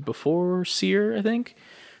debuted before Seer, I think,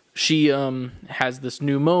 she has this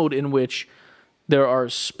new mode in which there are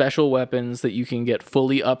special weapons that you can get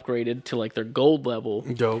fully upgraded to like their gold level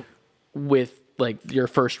Dope. with like your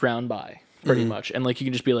first round buy, pretty much. And like you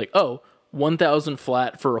can just be like, oh, 1,000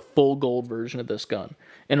 flat for a full gold version of this gun.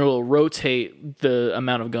 And it will rotate the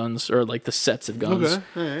amount of guns or like the sets of guns. Okay,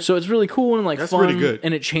 all right. So it's really cool and like That's fun. pretty good.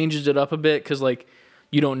 And it changes it up a bit because like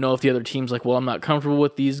you don't know if the other team's like, well, I'm not comfortable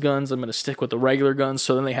with these guns. I'm going to stick with the regular guns.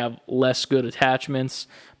 So then they have less good attachments.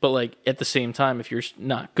 But like at the same time, if you're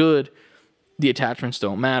not good, the attachments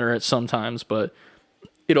don't matter at sometimes. But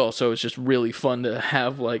it also is just really fun to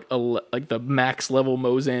have like like the max level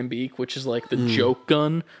Mozambique, which is like the joke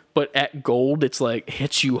gun, but at gold it's like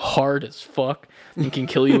hits you hard as fuck and can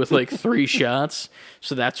kill you with like 3 shots.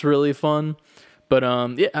 So that's really fun. But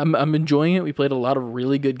yeah, I'm enjoying it. We played a lot of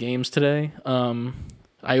really good games today.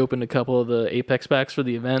 I opened a couple of the Apex packs for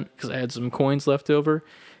the event because I had some coins left over.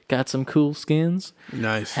 Got some cool skins.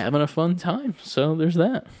 Nice. Having a fun time. So there's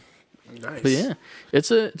that. Nice. But yeah,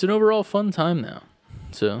 it's an overall fun time now.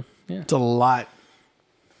 So yeah, It's a lot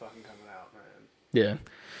fucking coming out, man. yeah.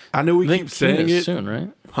 I know we I think keep saying Kina's it. soon, right?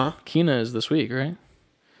 Huh? Kina is this week, right?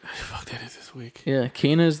 Fuck, that is this week. Yeah,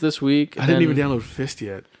 Kina is this week. I didn't even download Fist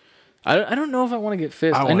yet. I don't know if I want to get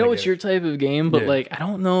fist. I I wanna know it's get your type of game, but Yeah. like I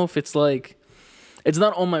don't know if it's like it's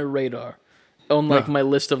not on my radar. On like No. my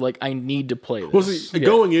list of like I need to play this. Well, see, Yeah.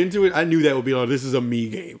 going into it, I knew that would be like, this is a me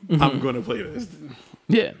game. I'm going to play this.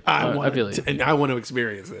 Yeah, I feel like and I want to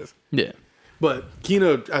experience this. yeah. But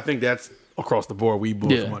Kino, I think that's across the board. We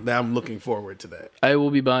both Yeah. want that. I'm looking forward to that. I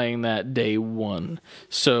will be buying that day one.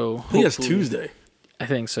 So I think that's hopefully- Tuesday. I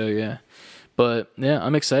think so, yeah. But yeah,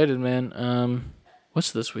 I'm excited, man.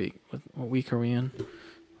 What's this week? What week are we in?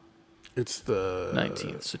 It's the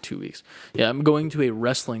 19th, so 2 weeks. Yeah, I'm going to a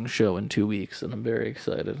wrestling show in 2 weeks, and I'm very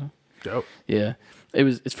excited. Dope. Yeah,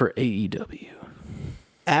 it's for AEW.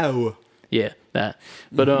 Ow. Yeah, that.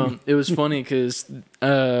 But it was funny because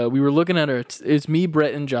we were looking at it's me,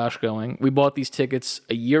 Brett, and Josh going. We bought these tickets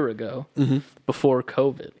a year ago before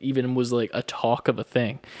COVID even was like a talk of a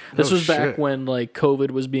thing. This Oh, was back shit. when like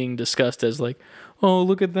COVID was being discussed as like, oh,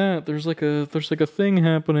 look at that. There's like a thing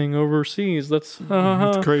happening overseas. That's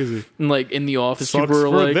It's crazy. and like in the office, Sucks people were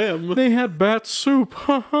for like, them. they had bat soup,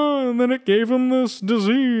 and then it gave them this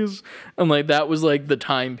disease. And like that was like the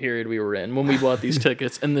time period we were in when we bought these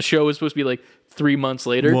tickets. And the show was supposed to be like 3 months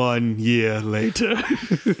later. 1 year later.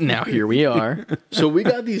 Now here we are. So we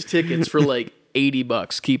got these tickets for like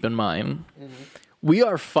 $80. Keep in mind, we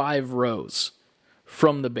are 5 rows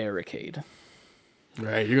from the barricade.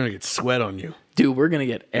 Right. You're going to get sweat on you. Dude, we're gonna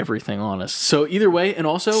get everything on us. So either way, and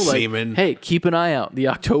also like, Semen. hey, keep an eye out. The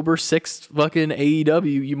October 6th fucking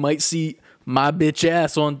AEW, you might see my bitch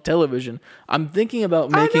ass on television. I'm thinking about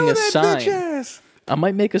making a sign. I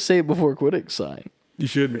might make a say it before quitting sign. You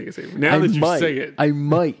should make it say it. Now that you say it. I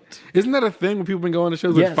might. Isn't that a thing when people been going to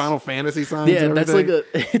shows Yes. like Final Fantasy signs? Yeah, and that's everything?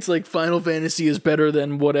 like it's like Final Fantasy is better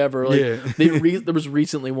than whatever. Like Yeah. there was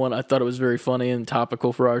recently one I thought it was very funny and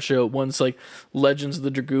topical for our show. One's like Legends of the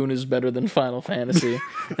Dragoon is better than Final Fantasy,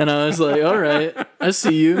 and I was like, all right, I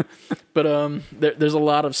see you. But there's a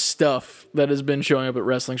lot of stuff that has been showing up at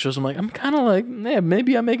wrestling shows. I'm like, I'm kind of like, yeah,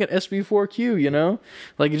 maybe I make an SB4Q, you know,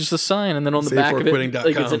 like it's just a sign, and then on the back of it,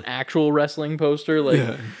 like it's an actual wrestling poster, like.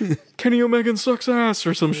 Yeah. Kenny Omega sucks ass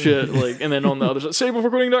or some shit, like, and then on the other side,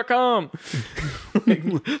 savebeforequitting.com.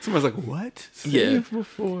 Somebody's like, what? Yeah. Save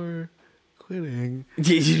before quitting.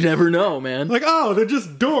 You never know, man. Like, oh, they're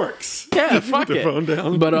just dorks. Yeah, Put fuck their it. phone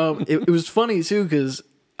down. But it was funny too because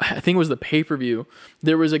I think it was the pay-per-view.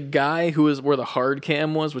 There was a guy who was where the hard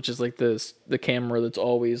cam was, which is like the camera that's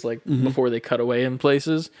always like before they cut away in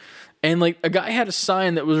places, and like a guy had a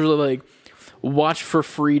sign that was really like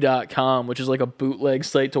watchforfree.com, which is like a bootleg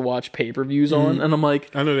site to watch pay-per-views on, and I'm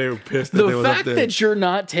like, I know they were pissed that they the was up fact there. that you're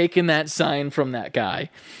not taking that sign from that guy,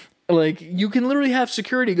 like you can literally have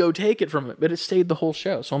security go take it from it, but it stayed the whole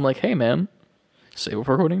show. So I'm like, hey man,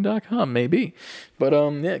 savebeforequitting.com maybe. But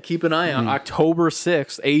yeah, keep an eye out. October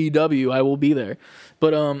 6th, AEW, I will be there.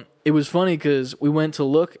 But it was funny because we went to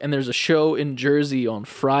look and there's a show in Jersey on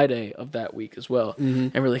Friday of that week as well.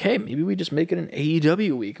 And we're like, hey, maybe we just make it an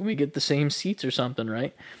AEW week and we get the same seats or something,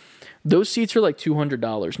 right? Those seats are like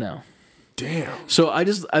 $200 now. Damn. So I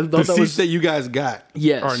thought The that seats was that you guys got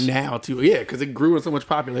Yes. are now too. Yeah, because it grew in so much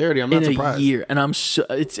popularity. I'm not in surprised. a year, and I'm so,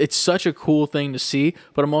 it's such a cool thing to see.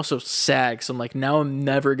 But I'm also sad because I'm like, now I'm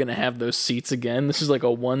never gonna have those seats again. This is like a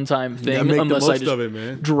one-time thing make the unless I most just of it,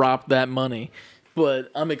 man. drop that money. But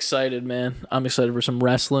I'm excited, man. I'm excited for some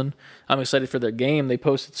wrestling. I'm excited for their game. They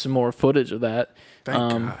posted some more footage of that Thank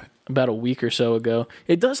God. about a week or so ago.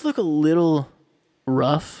 It does look a little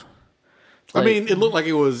rough. I mean, it looked like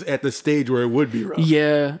it was at the stage where it would be rough.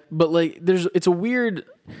 Yeah, but like it's a weird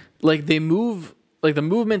like they move like the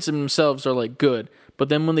movements themselves are like good, but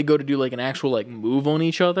then when they go to do like an actual like move on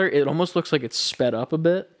each other, it almost looks like it's sped up a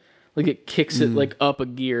bit. Like it kicks it like up a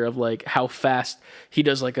gear of like how fast he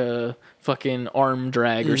does like a fucking arm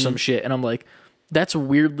drag or some shit, and I'm like, that's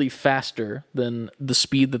weirdly faster than the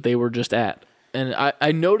speed that they were just at. And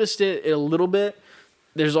I noticed it a little bit.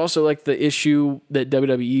 There's also like the issue that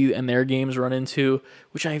WWE and their games run into,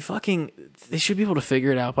 which they should be able to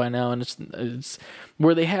figure it out by now. And it's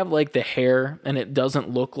where they have like the hair and it doesn't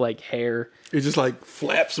look like hair. It just like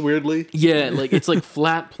flaps weirdly. Yeah, like it's like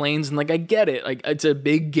flat planes, and like I get it. Like it's a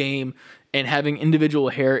big game, and having individual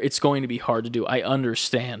hair, it's going to be hard to do. I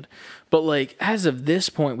understand. But like as of this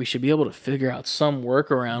point, we should be able to figure out some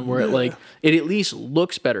workaround where it at least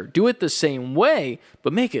looks better. Do it the same way,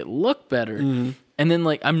 but make it look better. And then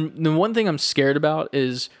like the one thing I'm scared about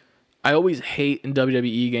is I always hate in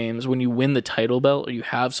WWE games when you win the title belt or you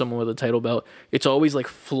have someone with a title belt, it's always like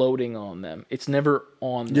floating on them. It's never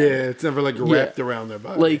on them. Yeah, it's never like wrapped around their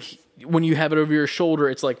body. Like when you have it over your shoulder,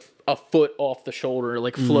 it's like a foot off the shoulder,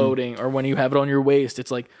 like floating. Or when you have it on your waist,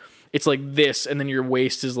 it's like this, and then your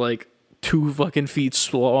waist is like 2 fucking feet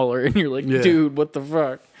smaller, and you're like, dude, what the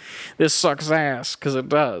fuck? This sucks ass, because it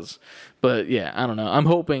does. But yeah, I don't know. I'm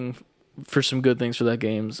hoping for some good things for that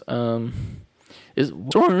games. Has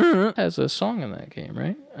a song in that game,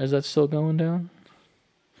 right? Is that still going down?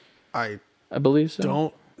 I believe so.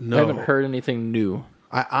 Don't know. I haven't heard anything new.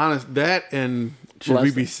 Should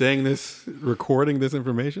we be saying this, recording this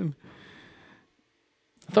information?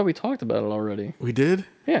 I thought we talked about it already. We did?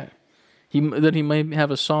 Yeah. That he might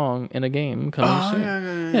have a song in a game coming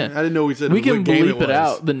soon. Yeah. I didn't know we said we can what game bleep it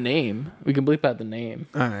out, the name. We can bleep out the name.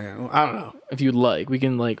 I don't know. If you'd like. We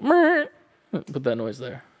can put that noise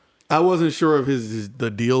there. I wasn't sure if the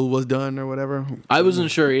deal was done or whatever. I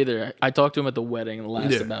wasn't sure either. I talked to him at the wedding and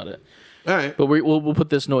laughed about it. All right. But we'll put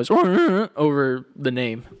this noise over the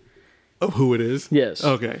name. Of who it is? Yes.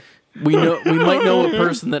 Okay. We might know a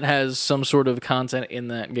person that has some sort of content in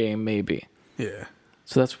that game, maybe. Yeah.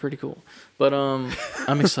 So that's pretty cool. But I'm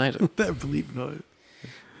excited. That bleep noise.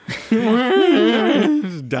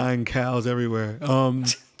 There's dying cows everywhere.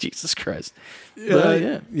 Jesus Christ.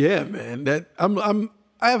 Yeah, man.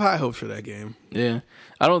 I have high hopes for that game. Yeah.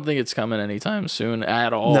 I don't think it's coming anytime soon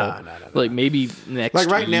at all. No. Like maybe next year. Like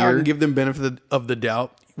right now, I can give them benefit of the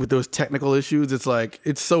doubt with those technical issues. It's like,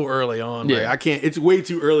 it's so early on. Yeah. Like, it's way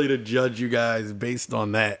too early to judge you guys based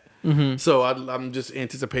on that. Mm-hmm. So I'm just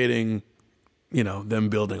anticipating, them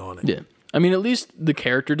building on it. Yeah. I mean, at least the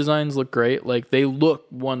character designs look great. Like, they look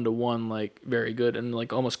one-to-one, like, very good and,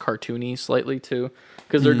 like, almost cartoony slightly, too.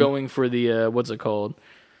 Because they're going for the, what's it called?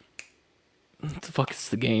 What the fuck is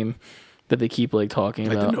the game that they keep, like, talking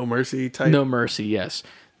about? Like the No Mercy type? No Mercy, yes.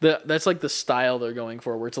 That's, like, the style they're going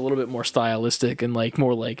for, where it's a little bit more stylistic and, like,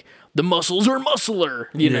 more like, the muscles are muscular,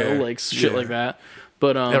 like, shit like that.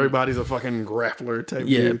 But everybody's a fucking grappler type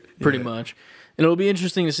dude. Pretty much. And it'll be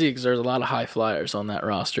interesting to see, because there's a lot of high flyers on that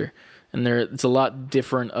roster. And it's a lot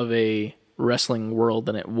different of a wrestling world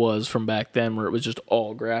than it was from back then, where it was just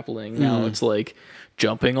all grappling. Now it's like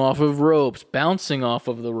jumping off of ropes, bouncing off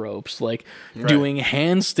of the ropes, like doing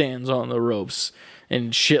handstands on the ropes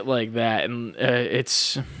and shit like that. And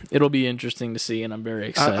it'll be interesting to see, and I'm very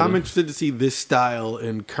excited. I'm interested to see this style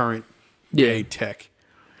in current day tech.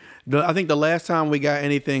 I think the last time we got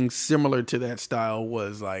anything similar to that style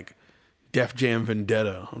was like Def Jam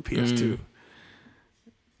Vendetta on PS2.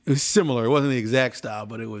 It was similar. It wasn't the exact style,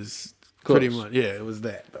 but it was pretty much. Yeah, it was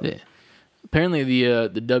that. Though. Yeah. Apparently, the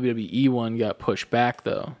WWE one got pushed back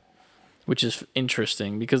though, which is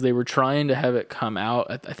interesting because they were trying to have it come out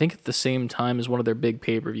I think at the same time as one of their big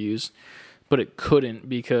pay-per-views, but it couldn't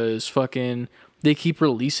because fucking they keep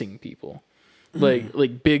releasing people,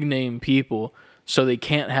 like big name people, so they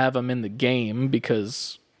can't have them in the game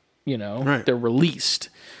because they're released.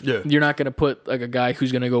 Yeah. You're not going to put like a guy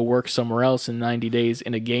who's going to go work somewhere else in 90 days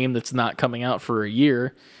in a game that's not coming out for a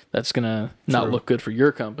year. That's going to not look good for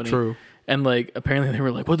your company. True. And like apparently they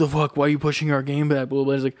were like, "What the fuck? Why are you pushing our game back?" Blah, blah,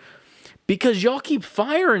 blah. It's like, because y'all keep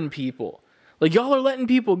firing people. Like y'all are letting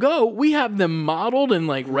people go. We have them modeled and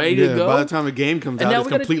like ready to go. By the time the game comes out, it's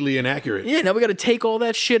completely inaccurate. Yeah, now we got to take all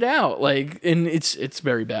that shit out. Like, and it's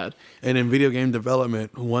very bad. And in video game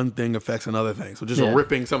development, one thing affects another thing. So just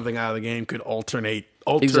ripping something out of the game could alter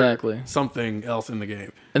something else in the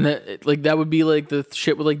game. And that would be like the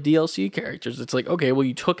shit with like DLC characters. It's like, okay, well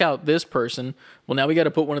you took out this person. Well, now we got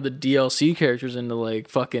to put one of the DLC characters in to like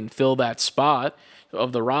fucking fill that spot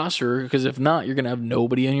of the roster, because if not, you're gonna have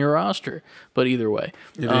nobody in your roster. But either way,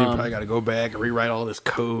 then you probably got to go back and rewrite all this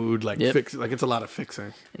code, fix it. Like it's a lot of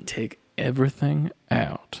fixing and take everything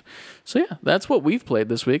out. So yeah, that's what we've played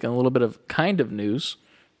this week, and a little bit of kind of news.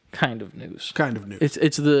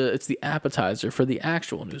 It's the appetizer for the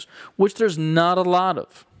actual news, which there's not a lot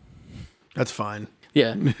of. That's fine.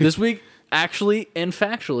 Yeah, this week actually and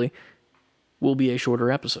factually will be a shorter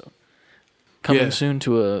episode coming soon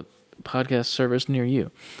to a podcast service near you.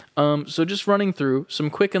 So just running through some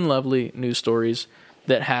quick and lovely news stories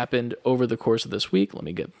that happened over the course of this week. Let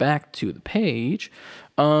me get back to the page.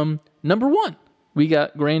 Number one, we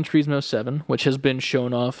got Gran Turismo 7, which has been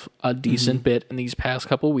shown off a decent bit in these past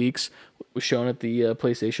couple weeks. It was shown at the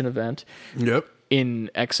PlayStation event. Yep. In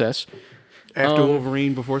excess. After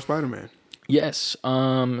Wolverine, before Spider-Man. Yes.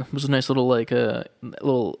 It was a nice little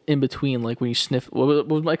little in between, like when you sniff. What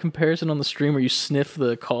was my comparison on the stream where you sniff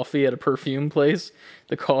the coffee at a perfume place,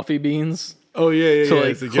 the coffee beans? Oh yeah. So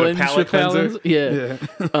like so cleanse your cleanser. Yeah.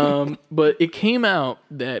 But it came out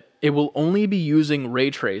that it will only be using ray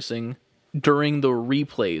tracing during the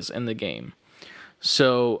replays in the game.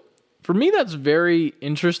 So for me, that's very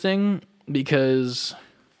interesting because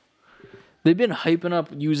they've been hyping up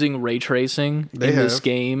using ray tracing in this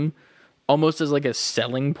game almost as like a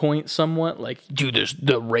selling point somewhat. Like, dude,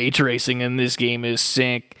 the ray tracing in this game is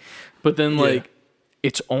sick. But then, like,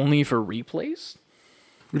 it's only for replays?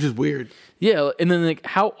 Which is weird. Yeah, and then, like,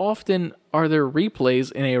 how often are there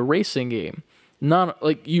replays in a racing game? Not,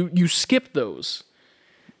 like, you skip those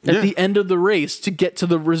at the end of the race to get to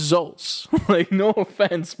the results. Like, no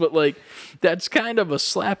offense, but, like, that's kind of a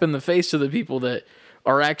slap in the face to the people that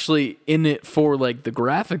are actually in it for, like, the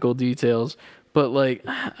graphical details. But, like,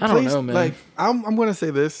 I don't know, man. Like, I'm going to say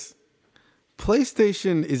this.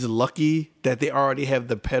 PlayStation is lucky that they already have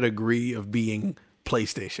the pedigree of being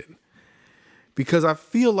PlayStation. Because I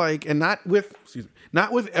feel like, and not with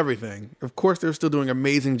everything. Of course, they're still doing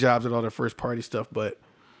amazing jobs at all their first party stuff, but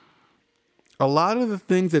a lot of the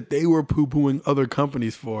things that they were poo-pooing other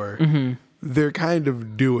companies for, they're kind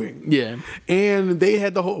of doing. Yeah. And they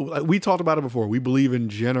had the whole, like, we talked about it before. We believe in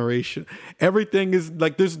generation. Everything is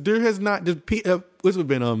like, there has not just, what's it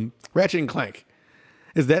been, Ratchet and Clank.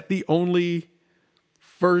 Is that the only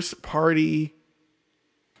first party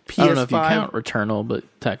PS5? I don't know if you count Returnal, but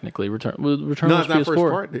technically Returnal No, is it's not PS4. first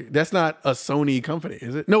party. That's not a Sony company,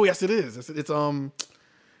 is it? No, yes, it is. It's because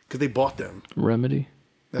they bought them. Remedy?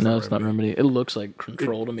 That's No, not it's not Remedy. It looks like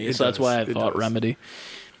Control to me, it so that's does. why I It thought does. Remedy.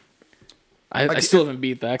 I still haven't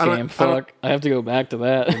beat that game. Fuck. I have to go back to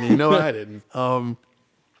that. You know I didn't. Off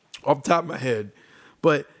the top of my head.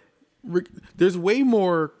 But there's way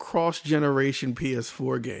more cross-generation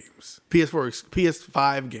PS4 games.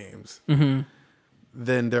 PS5 games.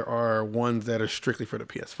 Than there are ones that are strictly for the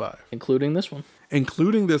PS5. Including this one.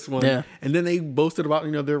 Yeah. And then they boasted about,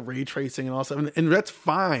 their ray tracing and all stuff. And that's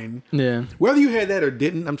fine. Yeah. Whether you had that or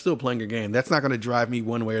didn't, I'm still playing your game. That's not going to drive me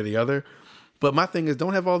one way or the other. But my thing is,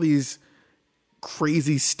 don't have all these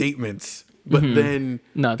crazy statements, but then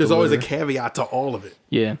there's always a caveat to all of it.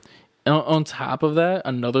 Yeah. And on top of that,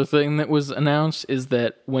 another thing that was announced is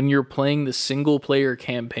that when you're playing the single player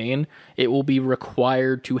campaign, it will be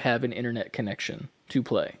required to have an internet connection to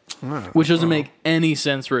play, which doesn't make any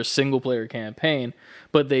sense for a single player campaign.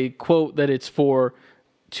 But they quote that it's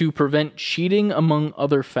to prevent cheating among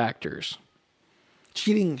other factors.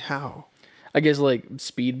 Cheating how? I guess like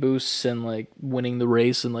speed boosts and like winning the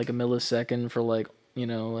race in like a millisecond for like,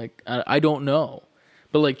 I don't know.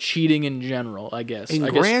 But like cheating in general, I guess.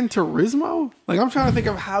 Gran Turismo? Like, I'm trying to think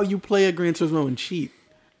of how you play a Gran Turismo and cheat.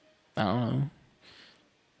 I don't know.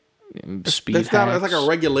 Speed That's hacks. It's like a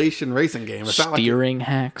regulation racing game. It's steering not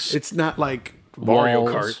hacks. It's not like Mario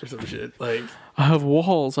Walls. Kart or some shit. Like, I have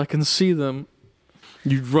walls. I can see them.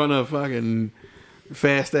 you run a fucking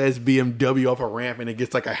fast ass BMW off a ramp and it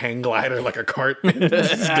gets like a hang glider, like a cart. And it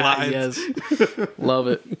just glides. Yes. Love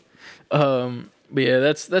it. But yeah,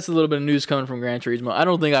 that's a little bit of news coming from Gran Turismo. I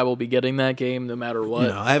don't think I will be getting that game no matter what.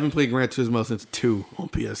 No, I haven't played Gran Turismo since 2 on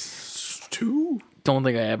PS2. Don't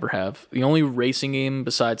think I ever have. The only racing game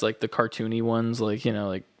besides like the cartoony ones, like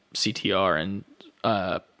like CTR and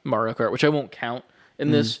Mario Kart, which I won't count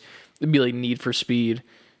in this, it'd be like Need for Speed,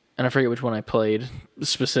 and I forget which one I played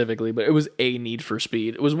specifically, but it was a Need for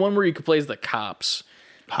Speed. It was one where you could play as the cops.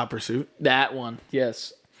 Hot Pursuit. That one,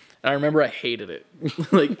 yes. And I remember I hated it.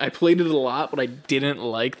 Like, I played it a lot, but I didn't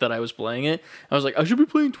like that I was playing it. I was like, I should be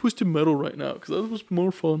playing Twisted Metal right now because that was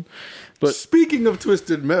more fun. But speaking of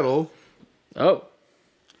Twisted Metal, we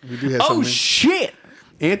do have something. Shit!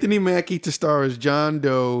 Anthony Mackie to star as John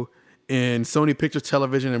Doe in Sony Pictures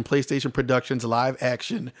Television and PlayStation Productions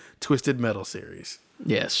live-action Twisted Metal series.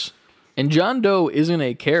 Yes. And John Doe isn't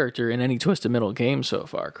a character in any Twisted Metal game so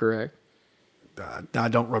far, correct? I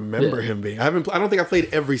don't remember him being. I don't think I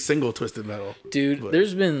played every single Twisted Metal. Dude,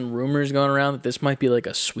 there's been rumors going around that this might be like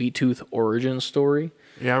a Sweet Tooth origin story.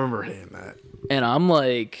 Yeah, I remember hearing that. And I'm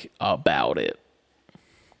like, about it.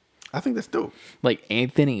 I think that's dope. Like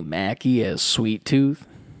Anthony Mackie as Sweet Tooth.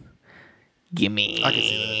 Gimme. I can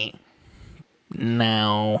see that.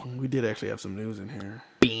 Now. We did actually have some news in here.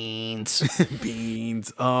 Beans.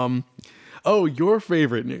 Beans. Oh, your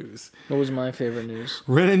favorite news. What was my favorite news?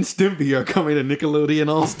 Ren and Stimpy are coming to Nickelodeon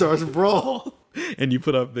All-Stars Brawl. And you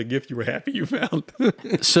put up the GIF you were happy you found.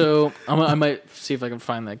 So I might see if I can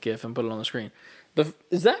find that GIF and put it on the screen.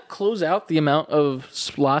 Does that close out the amount of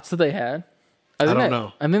slots that they had? I don't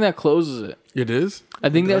know. I think that closes it. It is? I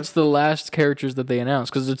think that's the last characters that they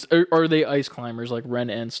announced. Because are they ice climbers like Ren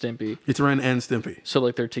and Stimpy? It's Ren and Stimpy. So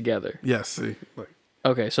like they're together. Yes. See,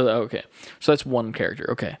 Okay. So that's one character.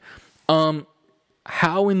 Okay.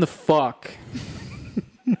 How in the fuck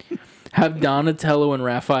have Donatello and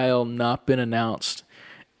Raphael not been announced?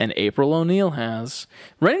 And April O'Neil has.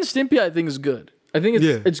 Ren and Stimpy, I think, is good. I think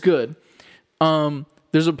it's good.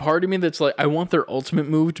 There's a part of me that's like, I want their ultimate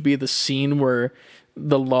move to be the scene where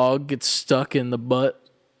the log gets stuck in the butt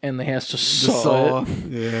and he has to The saw it.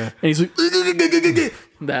 Yeah. And he's like,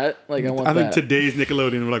 that, like, I want I think that. today's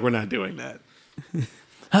Nickelodeon, we're like, we're not doing that.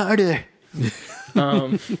 Harder.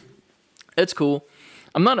 It's cool.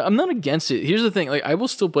 I'm not against it. Here's the thing, like, I will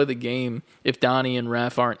still play the game if Donnie and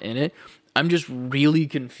Raph aren't in it. I'm just really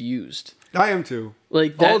confused. I am too.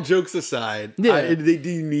 Like, that, all jokes aside, Yeah. they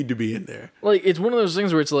do need to be in there. like, it's one of those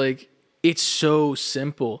things where it's like, it's so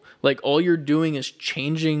simple. Like, all you're doing is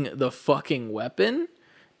changing the fucking weapon,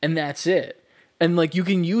 and that's it. And, like, you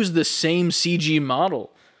can use the same CG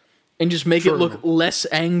model and just make it look less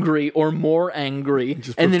angry or more angry,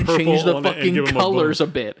 and then change the fucking colors a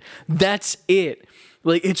bit. That's it.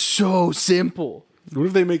 Like, it's so simple. What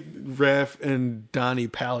if they make Raph and Donnie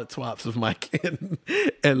palette swaps of Mike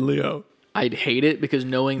and Leo? I'd hate it because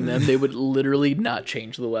knowing them, they would literally not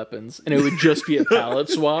change the weapons, and it would just be a palette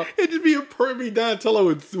swap. It'd just be a perfect Donatello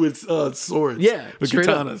with swords. Yeah, with straight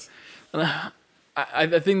katanas. up.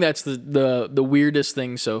 I think that's the weirdest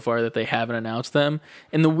thing so far that they haven't announced them.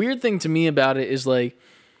 And the weird thing to me about it is, like,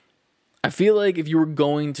 I feel like if you were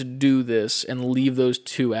going to do this and leave those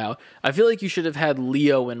two out, I feel like you should have had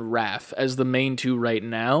Leo and Raph as the main two right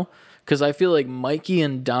now. Because I feel like Mikey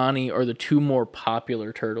and Donnie are the two more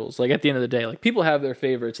popular turtles. Like, at the end of the day, like, people have their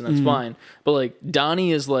favorites, and that's fine. But, like,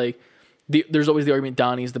 Donnie is, like, there's always the argument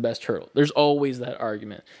Donnie's the best turtle. There's always that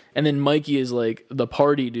argument. And then Mikey is, like, the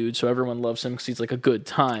party dude, so everyone loves him because he's, like, a good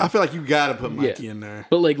time. I feel like you gotta put Mikey in there.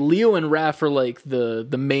 But, like, Leo and Raph are, like,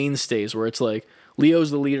 the mainstays, where it's, like, Leo's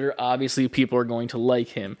the leader. Obviously, people are going to like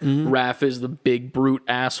him. Raph is the big, brute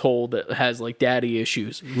asshole that has, like, daddy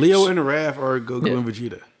issues. Leo and Raph are Goku and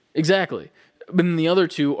Vegeta. Exactly. But then the other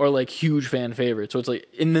two are, like, huge fan favorites. So it's like,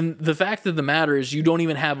 and then the fact of the matter is you don't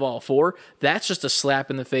even have all four. That's just a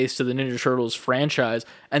slap in the face to the Ninja Turtles franchise.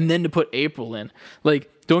 And then to put April in.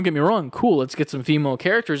 Like, don't get me wrong. Cool, let's get some female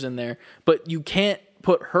characters in there. But you can't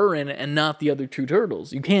put her in and not the other two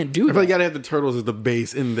turtles. You can't do that. I feel like you gotta have the turtles as the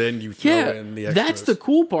base, and then you throw in the extras. That's the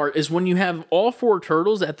cool part, is when you have all four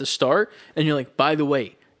turtles at the start, and you're like, by the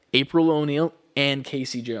way, April O'Neil and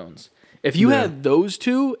Casey Jones. If you had those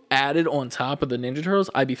two added on top of the Ninja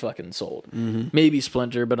Turtles, I'd be fucking sold. Maybe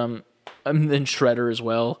Splinter, but I'm in Shredder as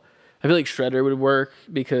well. I feel like Shredder would work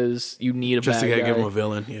because you need a just bad to guy. give him a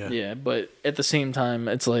villain. Yeah, but at the same time,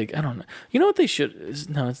 it's like, I don't know. You know what they should?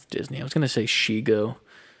 No, it's Disney. I was gonna say Shigo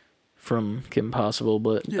from Kim Possible,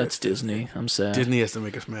 but that's Disney. I'm sad. Disney has to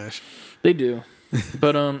make a smash. They do.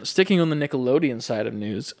 But sticking on the Nickelodeon side of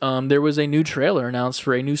news, there was a new trailer announced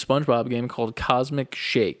for a new SpongeBob game called Cosmic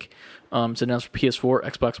Shake. It's announced for PS4,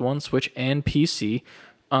 Xbox One, Switch, and PC.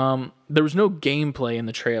 There was no gameplay in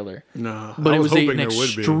the trailer. No, but I it was hoping an there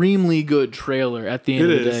would be. extremely good trailer at the end of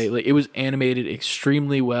the is. day. Like, it was animated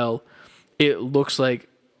extremely well. It looks like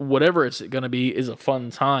whatever it's going to be is a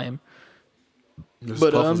fun time. Miss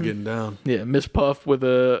Puff was getting down. Yeah, Miss Puff with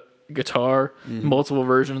a guitar, multiple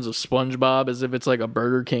versions of SpongeBob as if it's like a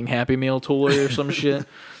Burger King Happy Meal toy or some shit.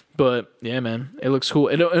 But yeah, man, it looks cool.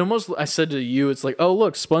 It almost, I said to you, it's like, oh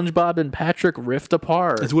look, SpongeBob and Patrick rift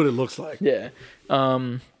apart. That's what it looks like. Yeah.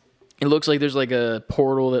 It looks like there's like a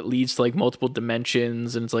portal that leads to like multiple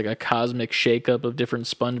dimensions, and it's like a cosmic shakeup of different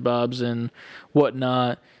SpongeBobs and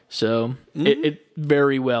whatnot. So it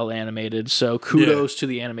very well animated. So kudos to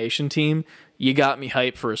the animation team. You got me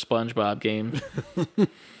hyped for a SpongeBob game.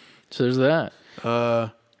 So there's that.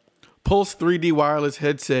 Pulse 3D wireless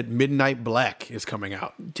headset Midnight Black is coming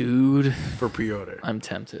out, Dude, for pre-order. I'm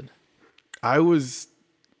tempted. I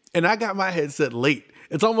got my headset late.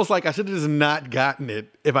 It's almost like I should have just not gotten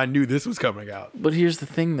it if I knew this was coming out. But here's the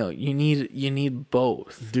thing though, you need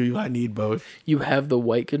both. Do I need both? You have the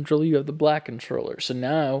white controller, you have the black controller. So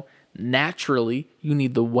now, naturally, you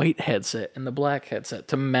need the white headset and the black headset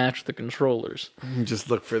to match the controllers. Just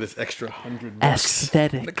look for this extra $100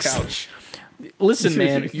 Aesthetics. on the couch. Listen,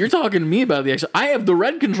 man, you're talking to me about the extra. I have the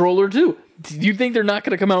red controller too. Do you think they're not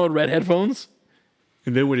going to come out with red headphones?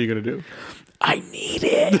 And then what are you gonna do? I need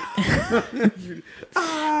it.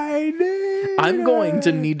 I'm going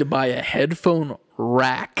to need to buy a headphone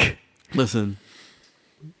rack. Listen,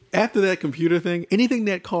 after that computer thing, anything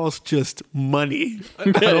that costs just money,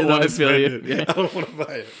 I don't want to spend it. Yeah. I don't want to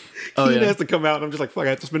buy it. Oh, Keen yeah. has to come out, and I'm just like, fuck, I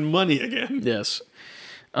have to spend money again. Yes.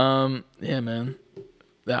 Yeah, man.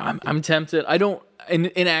 I'm tempted. I don't.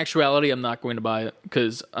 In actuality, I'm not going to buy it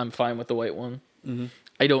because I'm fine with the white one. Mm-hmm.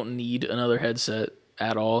 I don't need another headset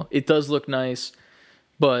at all. It does look nice,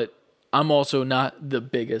 but I'm also not the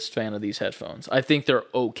biggest fan of these headphones. I think they're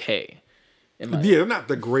okay. They're not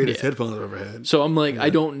the greatest headphones I've ever had. So I'm like, I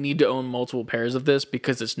don't need to own multiple pairs of this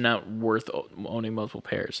because it's not worth owning multiple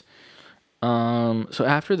pairs. So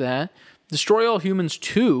after that, Destroy All Humans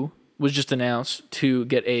 2 was just announced to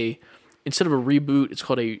get instead of a reboot, it's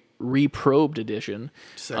called a reprobed edition.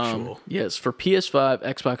 Sexual. Yes, for PS5,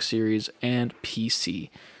 Xbox Series, and PC.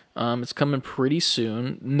 It's coming pretty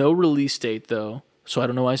soon. No release date, though. So I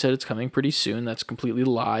don't know why I said it's coming pretty soon. That's completely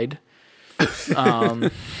lied.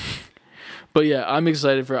 But yeah, I'm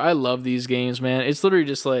excited for it. I love these games, man. It's literally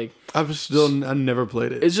just like... I never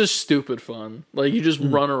played it. It's just stupid fun. Like, you just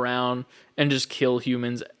run around and just kill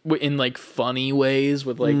humans in, like, funny ways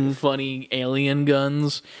with, like, funny alien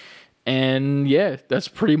guns. And, yeah, that's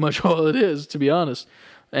pretty much all it is, to be honest.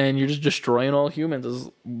 And you're just destroying all humans as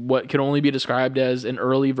what can only be described as an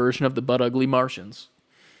early version of the Butt Ugly Martians.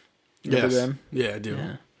 Yes. Them? Yeah, I do.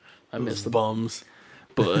 Yeah. I miss the bums.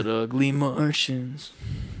 Butt Ugly Martians.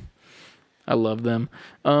 I love them.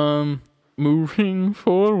 Moving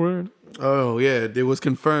forward. Oh, yeah. It was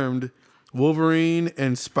confirmed Wolverine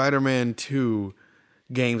and Spider-Man 2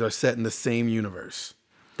 games are set in the same universe.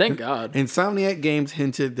 Thank God. Insomniac Games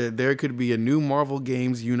hinted that there could be a new Marvel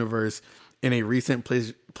Games universe in a recent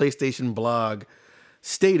PlayStation blog,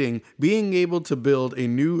 stating being able to build a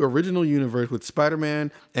new original universe with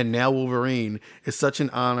Spider-Man and now Wolverine is such an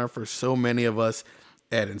honor for so many of us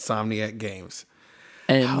at Insomniac Games.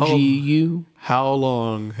 MGU. How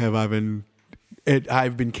long have I been...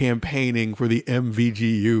 I've been campaigning for the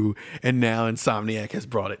MVGU, and now Insomniac has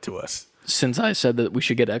brought it to us. Since I said that we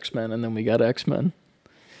should get X-Men, and then we got X-Men.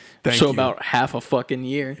 Thank you. About half a fucking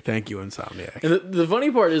year. Thank you, Insomniac. And the funny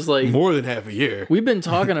part is, like... More than half a year. We've been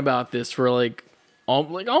talking about this for, like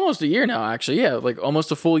almost a year now, actually. Yeah, like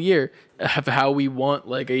almost a full year of how we want,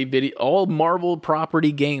 like, all Marvel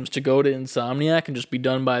property games to go to Insomniac and just be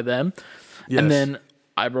done by them. Yes. And then...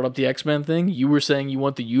 I brought up the X-Men thing. You were saying you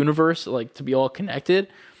want the universe like to be all connected.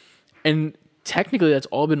 And technically that's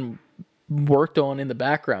all been worked on in the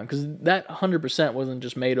background because that 100% wasn't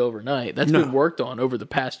just made overnight. That's been worked on over the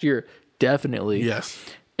past year, definitely. Yes.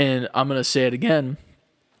 And I'm going to say it again.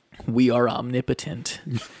 We are omnipotent.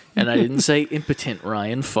 And I didn't say impotent,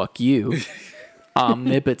 Ryan. Fuck you.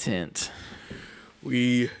 Omnipotent.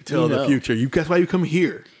 We tell the future. That's why you come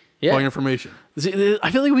here. Yeah. For information. See,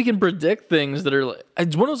 I feel like we can predict things that are like,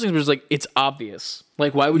 it's one of those things where it's like, it's obvious.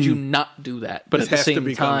 Like, why would you not do that? But at the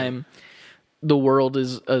same time, the world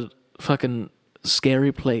is a fucking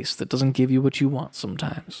scary place that doesn't give you what you want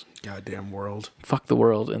sometimes. Goddamn world. Fuck the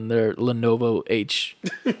world and their Lenovo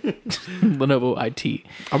Lenovo IT.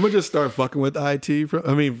 I'm going to just start fucking with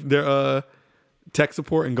IT. Their tech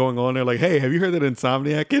support and going on there like, hey, have you heard that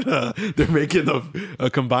Insomniac they're making a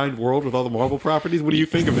combined world with all the Marvel properties? What do you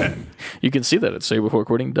think of that? You can see that at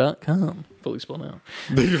SaberForRecording.com. Fully spelled out.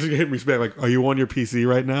 They just hit me back like, are you on your PC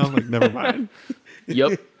right now? I'm like, never mind.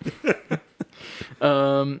 Yep.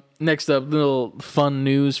 Next up, little fun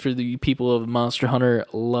news for the people of Monster Hunter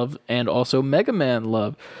love and also Mega Man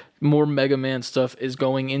love. More Mega Man stuff is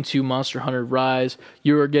going into Monster Hunter Rise.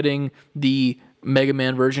 You are getting the Mega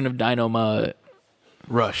Man version of Dynamite.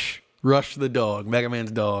 Rush the dog, Mega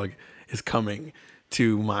Man's dog, is coming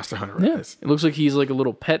to Monster Hunter Rise. Yeah. It looks like he's like a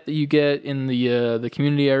little pet that you get in the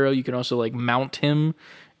community area. You can also like mount him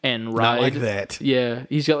and ride. Not like that. Yeah,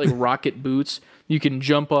 he's got like rocket boots. You can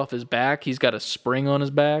jump off his back. He's got a spring on his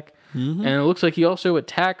back. Mm-hmm. And it looks like he also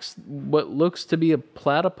attacks what looks to be a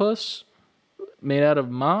platypus made out of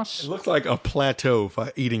moss. It looks like a plateau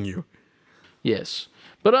eating you. Yes.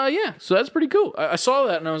 But yeah, so that's pretty cool. I saw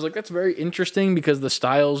that and I was like, that's very interesting because the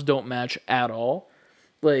styles don't match at all.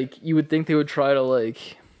 Like, you would think they would try to,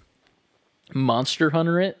 like, Monster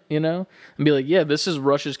Hunter it, you know? And be like, yeah, this is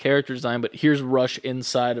Rush's character design, but here's Rush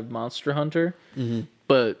inside of Monster Hunter. Mm-hmm.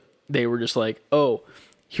 But they were just like, oh,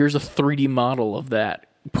 here's a 3D model of that.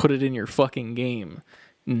 Put it in your fucking game,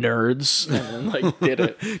 nerds. And then, like, did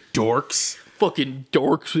it. Dorks. Fucking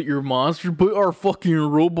dorks with your monster. Put our fucking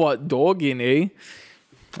robot dog in, eh?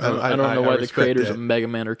 I don't know why the creators of Mega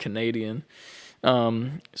Man are Canadian.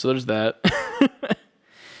 So there's that.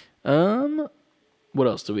 What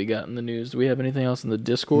else do we got in the news? Do we have anything else in the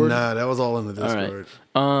Discord? Nah, that was all in the Discord.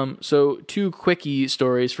 All right. So 2 quickie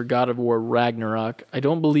stories for God of War Ragnarok. I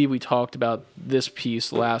don't believe we talked about this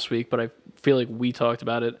piece last week, but I feel like we talked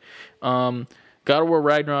about it. God of War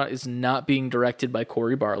Ragnarok is not being directed by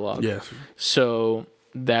Cory Barlog. Yes. So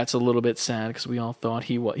that's a little bit sad because we all thought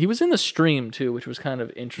he was. He was in the stream too, which was kind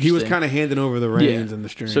of interesting. He was kind of handing over the reins in the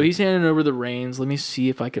stream. So he's handing over the reins. Let me see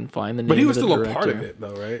if I can find the name. But he was of the still director. a part of it,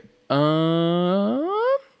 though, right?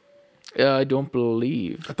 I don't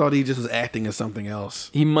believe. I thought he just was acting as something else.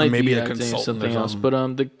 He might be acting as something else.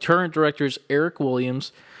 But the current director is Eric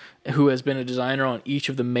Williams, who has been a designer on each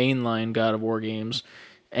of the mainline God of War games,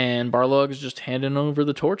 and Barlog is just handing over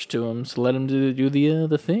the torch to him to let him do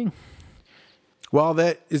the thing. while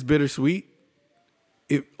that is bittersweet,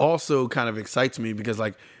 it also kind of excites me because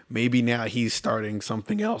like maybe now he's starting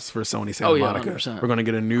something else for Sony Santa Monica. 100%. We're gonna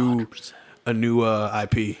get a new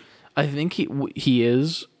IP. I think he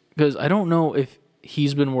is, because I don't know if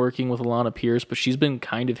he's been working with Alana Pierce, but she's been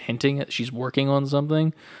kind of hinting that she's working on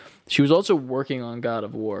something. She was also working on God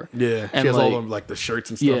of War. Yeah, and she has all of like the shirts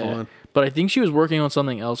and stuff on. But I think she was working on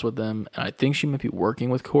something else with them, and I think she might be working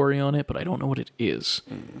with Corey on it, but I don't know what it is.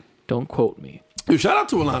 Don't quote me. Dude, shout out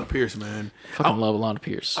to Alana Pierce, man. Fucking love Alana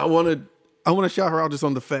Pierce. I want to shout her out just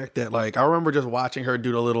on the fact that like I remember just watching her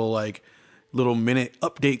do the little minute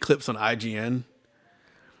update clips on IGN.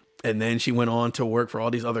 And then she went on to work for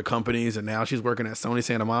all these other companies, and now she's working at Sony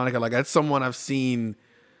Santa Monica. Like that's someone I've seen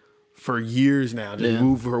for years now, just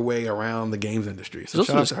move her way around the games industry. So she's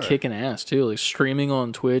also just kicking ass too, like streaming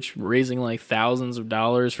on Twitch, raising like thousands of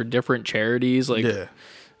dollars for different charities,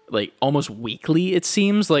 like almost weekly it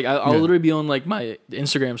seems. Like I'll literally be on like my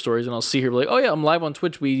Instagram stories and I'll see her like, oh yeah, I'm live on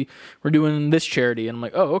Twitch. We're doing this charity, and I'm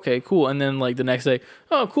like, oh okay, cool. And then like the next day,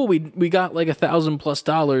 oh cool, we got like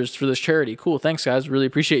 $1,000+ for this charity. Cool, thanks guys, really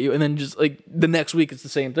appreciate you. And then just like the next week it's the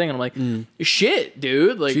same thing, and I'm like, shit,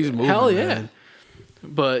 dude, like she's moving, hell yeah. Man.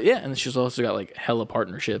 But yeah, and she's also got like hella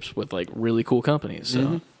partnerships with like really cool companies.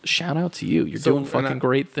 So shout out to you. You're doing fucking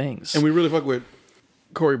great things. And we really fuck with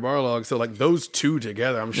Corey Barlog, so like those two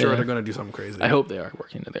together, I'm sure they're gonna do something crazy. I hope they are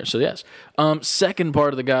working together. So yes. Second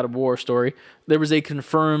part of the God of War story, there was a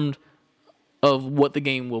confirmed of what the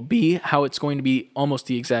game will be, how it's going to be almost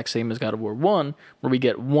the exact same as God of War 1, where we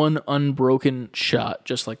get one unbroken shot,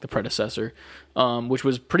 just like the predecessor, which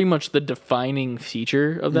was pretty much the defining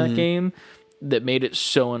feature of that game that made it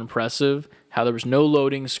so impressive. How there was no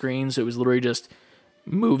loading screens, it was literally just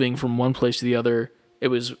moving from one place to the other. It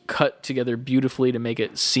was cut together beautifully to make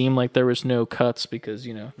it seem like there was no cuts, because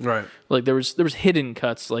right, like there was hidden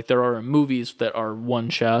cuts like there are in movies that are one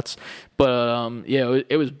shots. But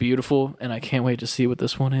it was beautiful, and I can't wait to see what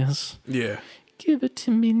this one is. Yeah, give it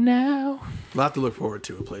to me now. A lot to look forward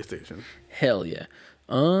to at PlayStation. Hell yeah.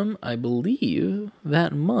 I believe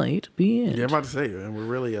that might be it. Yeah, I'm about to say, man, we're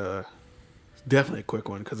really definitely a quick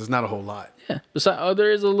one because it's not a whole lot. Yeah. Besides,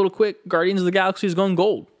 there is a little quick. Guardians of the Galaxy is going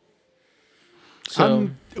gold. So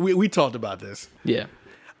we talked about this. Yeah,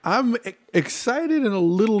 I'm excited and a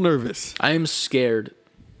little nervous. I am scared.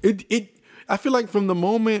 I feel like from the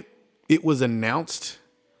moment it was announced,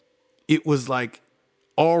 it was like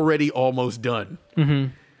already almost done.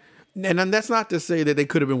 Mm-hmm. And that's not to say that they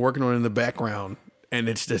could have been working on it in the background and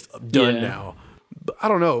it's just done now. But I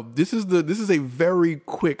don't know. This is a very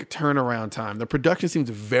quick turnaround time. The production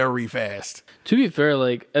seems very fast. To be fair,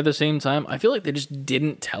 like at the same time, I feel like they just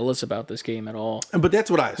didn't tell us about this game at all. But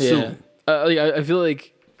that's what I assume. Yeah. I feel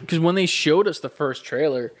like because when they showed us the first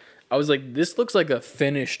trailer, I was like, this looks like a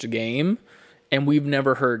finished game, and we've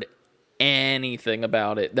never heard anything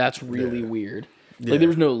about it. That's really weird. Yeah. Like there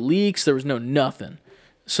was no leaks, there was no nothing.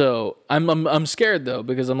 So I'm scared though,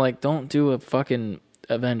 because I'm like, don't do a fucking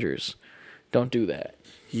Avengers. Don't do that.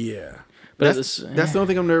 Yeah. But that's the only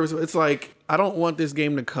thing I'm nervous about. It's like, I don't want this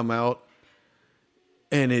game to come out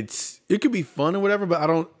and it could be fun or whatever, but I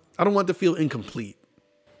don't want it to feel incomplete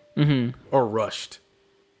or rushed.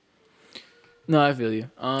 No, I feel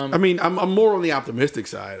you. I mean, I'm more on the optimistic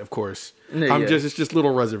side, of course. It's just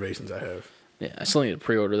little reservations I have. Yeah, I still need to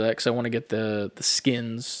pre-order that because I want to get the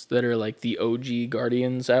skins that are like the OG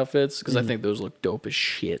Guardians outfits, because I think those look dope as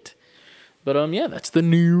shit. But yeah, that's the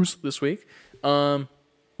news this week.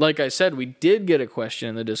 Like I said, we did get a question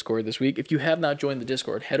in the Discord this week. If you have not joined the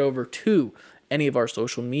Discord, head over to any of our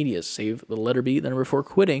social medias. Save the letter B, the number 4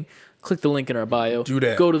 quitting. Click the link in our bio. Do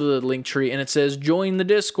that. Go to the link tree, and it says join the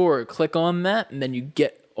Discord. Click on that, and then you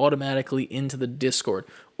get automatically into the Discord.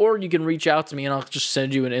 Or you can reach out to me, and I'll just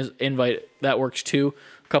send you an invite. That works too.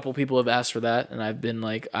 A couple people have asked for that, and I've been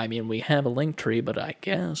like, I mean, we have a link tree, but I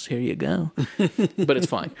guess here you go. But it's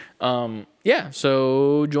fine. Yeah,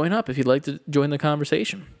 so join up if you'd like to join the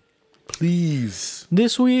conversation. Please.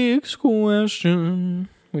 This week's question,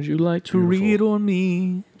 would you like to read on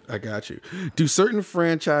me? I got you. Do certain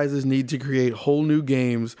franchises need to create whole new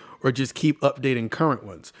games or just keep updating current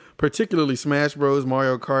ones? Particularly Smash Bros,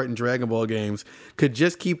 Mario Kart, and Dragon Ball games could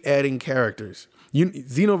just keep adding characters.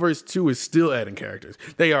 Xenoverse 2 is still adding characters.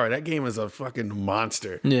 They are. That game is a fucking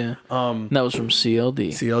monster. Yeah. That was from CLD.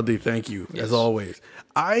 CLD, thank you, as always.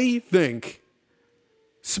 I think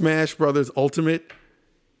Smash Brothers Ultimate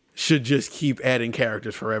should just keep adding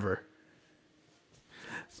characters forever.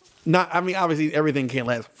 Obviously everything can't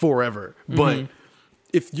last forever, but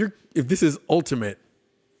if this is Ultimate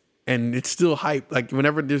and it's still hype, like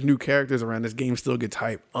whenever there's new characters around, this game still gets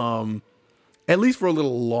hype. At least for a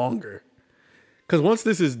little longer. Because once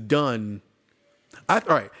this is done, all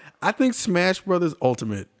right, I think Smash Brothers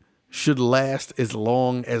Ultimate should last as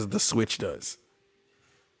long as the Switch does.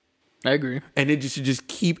 I agree. And it should just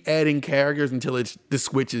keep adding characters until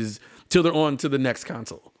till they're on to the next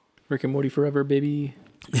console. Rick and Morty forever, baby.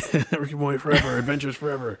 Rick and Morty forever, Adventures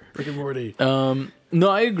forever, Rick and Morty. No,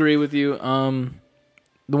 I agree with you.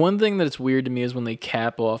 The one thing that's weird to me is when they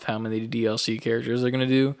cap off how many DLC characters they're gonna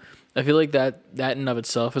do. I feel like that in and of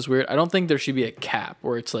itself is weird. I don't think there should be a cap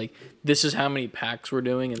where it's like, this is how many packs we're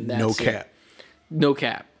doing, and that's no cap. No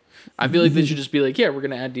cap. I feel like they should just be like, yeah, we're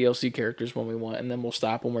gonna add DLC characters when we want, and then we'll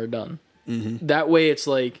stop when we're done. Mm-hmm. That way, it's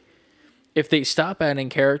like, if they stop adding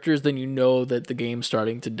characters, then you know that the game's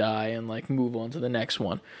starting to die and like move on to the next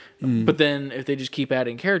one. But then if they just keep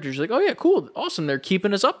adding characters, you're like, oh yeah, cool, awesome. They're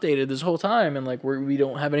keeping us updated this whole time, and like we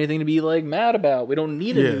don't have anything to be like mad about. We don't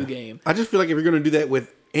need a new game. I just feel like if you're gonna do that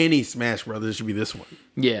with any Smash Brothers, it should be this one.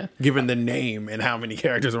 Yeah, given the name and how many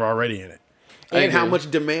characters are already in it, and how much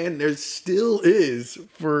demand there still is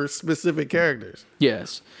for specific characters.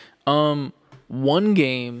 Yes. One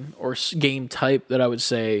game or game type that I would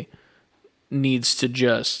say needs to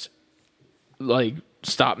just like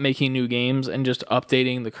stop making new games and just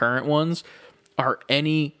updating the current ones are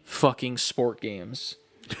any fucking sport games.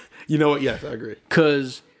 You know what? Yes, I agree.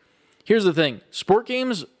 Because here's the thing. Sport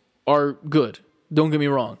games are good. Don't get me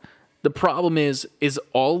wrong. The problem is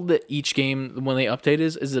all that each game, when they update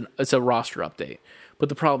it's a roster update. But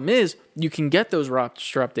the problem is you can get those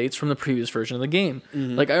roster updates from the previous version of the game.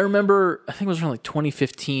 Mm-hmm. Like I remember, I think it was around like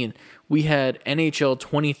 2015, we had NHL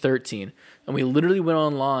 2013, and we literally went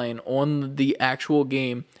online on the actual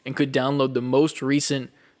game and could download the most recent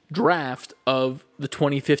draft of the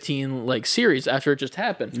 2015 like series after it just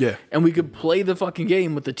happened. Yeah. And we could play the fucking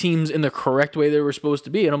game with the teams in the correct way they were supposed to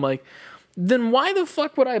be. And I'm like, then why the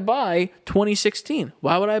fuck would I buy 2016?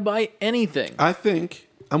 Why would I buy anything? I think,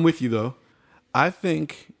 I'm with you though. I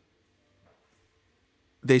think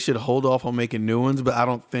they should hold off on making new ones, but I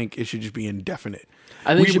don't think it should just be indefinite.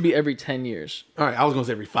 I think it should be every 10 years. All right, I was going to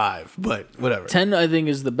say every 5, but whatever. 10, I think,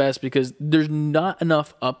 is the best because there's not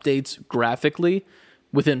enough updates graphically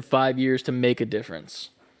within 5 years to make a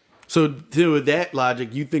difference. So, to that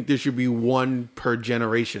logic, you think there should be one per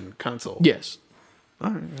generation console? Yes.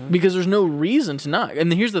 All right. Because there's no reason to not.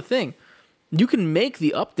 And here's the thing. You can make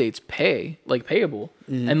the updates payable,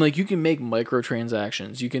 and like you can make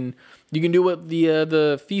microtransactions. You can do what the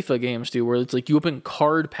FIFA games do, where it's like you open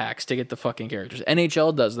card packs to get the fucking characters.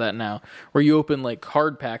 NHL does that now, where you open like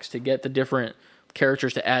card packs to get the different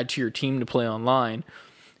characters to add to your team to play online,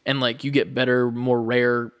 and like you get better, more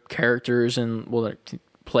rare characters and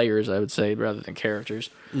players, I would say, rather than characters.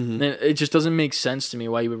 Mm-hmm. And it just doesn't make sense to me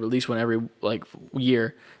why you would release one every like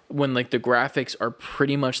year when like the graphics are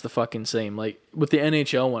pretty much the fucking same. Like with the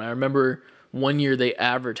NHL one, I remember one year they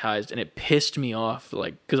advertised and it pissed me off,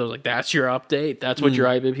 like because I was like, that's your update, that's what you're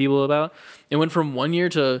hyping people about. It went from one year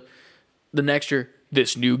to the next year.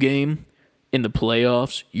 This new game, in the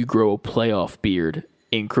playoffs, you grow a playoff beard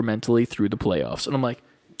incrementally through the playoffs. And I'm like,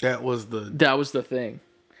 that was the thing.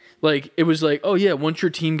 Like, it was like, oh yeah, once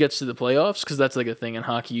your team gets to the playoffs, because that's like a thing in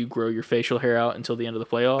hockey, you grow your facial hair out until the end of the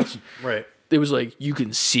playoffs. Right. It was like, you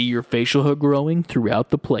can see your facial hair growing throughout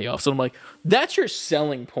the playoffs. And I'm like, that's your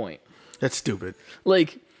selling point. That's stupid.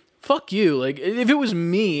 Like, fuck you. Like, if it was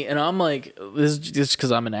me and I'm like, this is just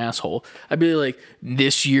because I'm an asshole, I'd be like,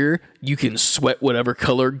 this year, you can sweat whatever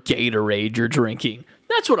color Gatorade you're drinking.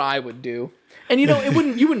 That's what I would do. And you know,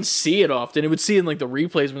 you wouldn't see it often. It would see in like the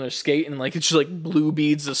replays when they're skating, like it's just like blue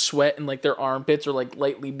beads of sweat and like their armpits are like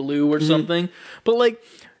lightly blue or something. But like,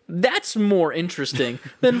 that's more interesting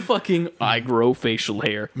than fucking I grow facial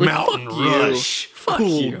hair. Like, Mountain fuck Rush, you. Fuck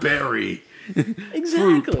Cool you. Berry,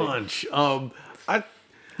 Exactly. Fruit Punch. You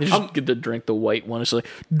just get to drink the white one. It's like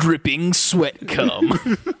dripping sweat cum.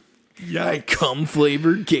 Yikes. Cum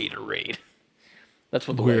flavored Gatorade. That's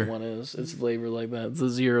what the Where? white one is. It's flavored like that. It's a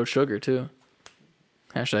zero sugar too.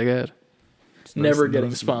 Hashtag ad. Never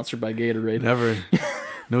getting sponsored by Gatorade. Never.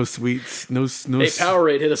 No sweets. No. Hey,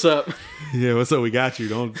 Powerade, hit us up. Yeah, what's up? We got you.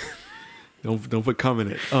 Don't put cum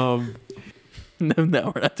in it. No,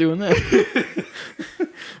 we're not doing that.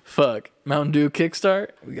 Fuck. Mountain Dew Kickstart.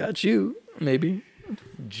 We got you. Maybe.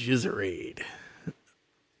 Jizzerade.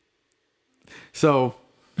 So,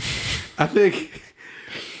 I think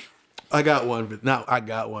I got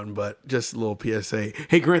one, but just a little PSA.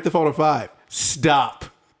 Hey, Grand Theft Auto 5, stop.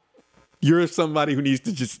 You're somebody who needs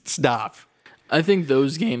to just stop. I think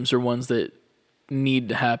those games are ones that need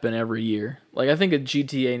to happen every year. Like, I think a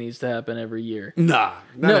GTA needs to happen every year. Nah,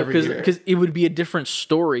 not every year. Because it would be a different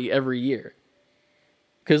story every year.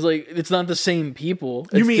 Because, like, it's not the same people.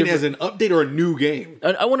 You It's mean different. as an update or a new game?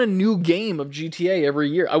 I want a new game of GTA every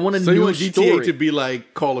year. I want a So new you want GTA story. to be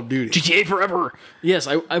like Call of Duty? GTA forever. Yes,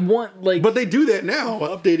 I want, like... But they do that now,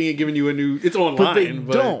 updating and giving you a new... It's online, But they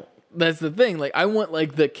don't. That's the thing. Like, I want,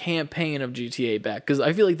 like, the campaign of GTA back. Because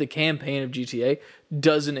I feel like the campaign of GTA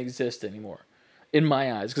doesn't exist anymore. In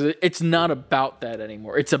my eyes. Because it's not about that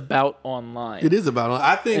anymore. It's about online. It is about...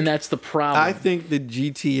 I think... And that's the problem. I think the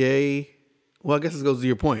GTA... Well, I guess this goes to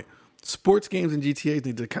your point. Sports games and GTA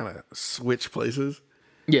need to kind of switch places.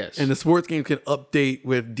 Yes. And the sports game can update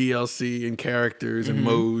with DLC and characters and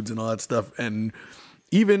modes and all that stuff. And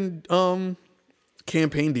even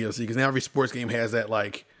campaign DLC. Because now every sports game has that,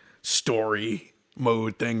 like, story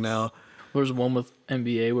mode thing now. There's one with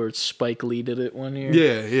NBA where Spike Lee did it one year.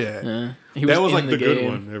 Yeah. He That was in like the good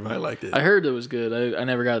game. one. Everybody liked it. I heard it was good. I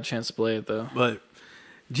never got a chance to play it, though. But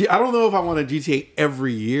I don't know if I want a GTA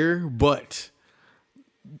every year, but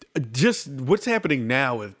just what's happening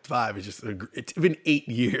now with 5 is just, it's been 8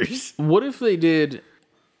 years. What if they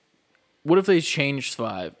changed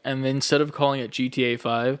 5 and then instead of calling it GTA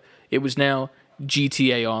 5, it was now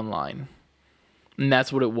GTA Online? And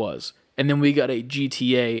that's what it was. And then we got a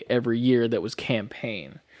GTA every year that was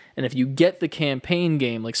campaign. And if you get the campaign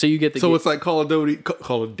game, like, say you get the So it's like Call of Duty.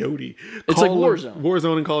 It's like Warzone.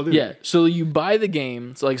 Warzone and Call of Duty. Yeah, so you buy the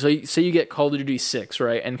game. So, like, say you get Call of Duty 6,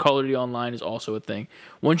 right? And Call of Duty Online is also a thing.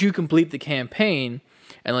 Once you complete the campaign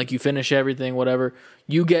and, like, you finish everything, whatever,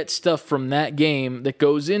 you get stuff from that game that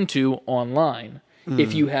goes into online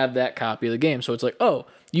if you have that copy of the game. So it's like, oh,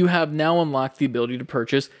 you have now unlocked the ability to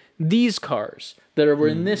purchase these cars that were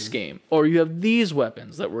in this game, or you have these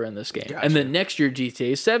weapons that were in this game. Gotcha. And then next year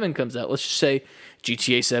GTA 7 comes out. Let's just say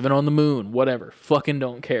GTA 7 on the moon, whatever. Fucking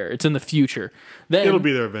don't care. It's in the future. Then It'll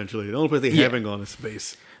be there eventually. The only place they haven't gone is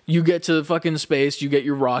space. you get to the fucking space, you get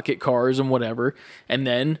your rocket cars and whatever, and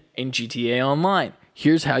then in GTA Online,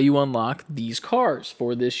 here's how you unlock these cars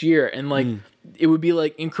for this year. And like it would be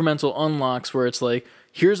like incremental unlocks where it's like,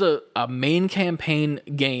 here's a main campaign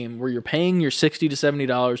game where you're paying your $60 to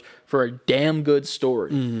 $70 for a damn good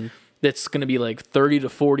story that's going to be like 30 to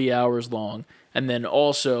 40 hours long. And then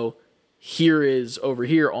also, here is over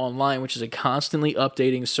here online, which is a constantly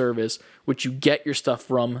updating service, which you get your stuff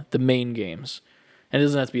from the main games. And it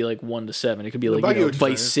doesn't have to be like 1 to 7. It could be like, I get what you're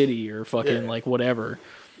Vice saying. City or fucking like whatever.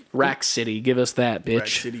 Rack City. Give us that, bitch. Rack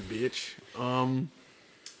City, bitch.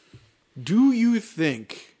 Do you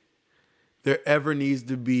think there ever needs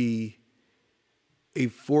to be a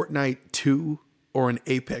Fortnite 2 or an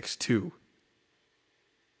Apex 2?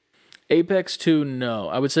 Apex 2, no.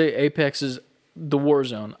 I would say Apex is the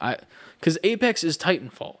Warzone. Because Apex is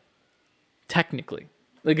Titanfall. Technically.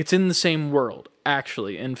 Like, it's in the same world,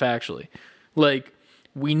 actually and factually. Like,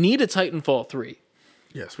 we need a Titanfall 3.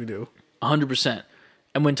 Yes, we do. 100%.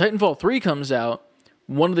 And when Titanfall 3 comes out,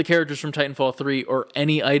 one of the characters from Titanfall 3 or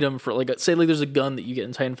any item for, like, say, like, there's a gun that you get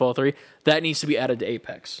in Titanfall 3, that needs to be added to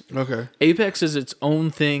Apex. Okay. Apex is its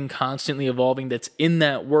own thing, constantly evolving, that's in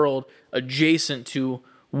that world, adjacent to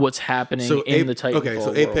what's happening in the Titanfall Okay, so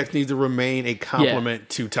world. Apex needs to remain a complement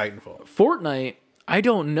to Titanfall. Fortnite, I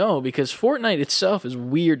don't know, because Fortnite itself is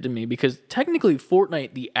weird to me, because technically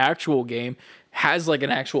Fortnite, the actual game, has, like, an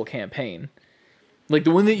actual campaign. Like,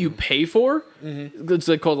 the one that you pay for, it's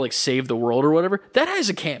like called, like, Save the World or whatever, that has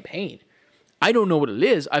a campaign. I don't know what it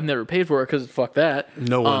is. I've never paid for it because fuck that.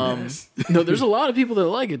 No one has. No, there's a lot of people that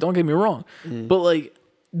like it, don't get me wrong. But, like,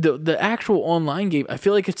 the actual online game, I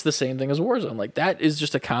feel like it's the same thing as Warzone. Like, that is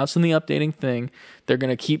just a constantly updating thing. They're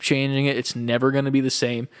going to keep changing it. It's never going to be the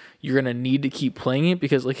same. You're going to need to keep playing it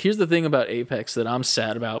because, like, here's the thing about Apex that I'm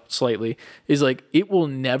sad about slightly is, like, it will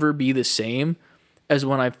never be the same as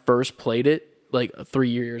when I first played it, like, 3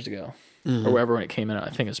 years ago. Or wherever when it came out.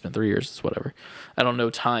 I think it's been 3 years. It's whatever. I don't know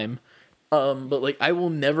time. But, like, I will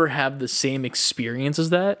never have the same experience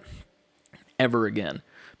as that ever again.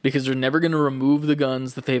 Because they're never going to remove the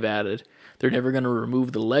guns that they've added. They're never going to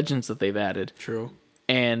remove the legends that they've added. True.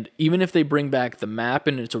 And even if they bring back the map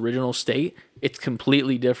in its original state, it's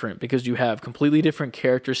completely different because you have completely different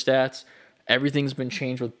character stats. Everything's been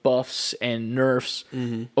changed with buffs and nerfs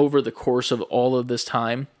over the course of all of this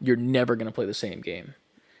time. You're never going to play the same game,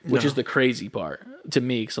 which is the crazy part to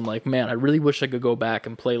me. Because I'm like, man, I really wish I could go back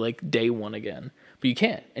and play like day one again. But you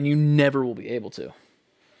can't, and you never will be able to.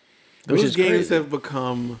 Those games have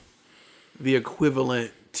become the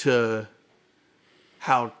equivalent to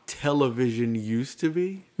how television used to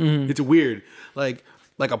be. It's weird. Like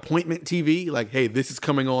appointment TV, like, hey, this is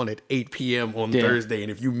coming on at 8 p.m. on Thursday,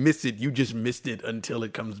 and if you miss it, you just missed it until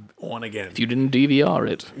it comes on again. If you didn't DVR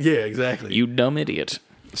it. Yeah, exactly. You dumb idiot.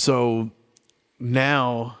 So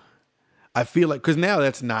now I feel like, because now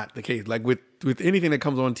that's not the case. Like with anything that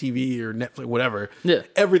comes on TV or Netflix, whatever, Yeah.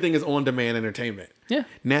 everything is on demand entertainment. Yeah.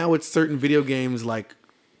 Now it's certain video games like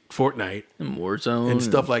Fortnite And Warzone and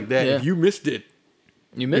stuff like that. Yeah. If you missed it,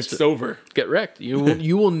 You missed it's it. over. Get wrecked. You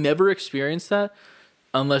will never experience that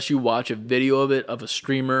unless you watch a video of it, of a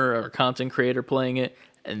streamer or a content creator playing it,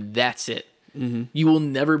 and that's it. Mm-hmm. You will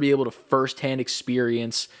never be able to firsthand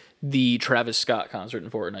experience the Travis Scott concert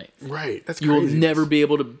in Fortnite. Right. That's You crazy. will never be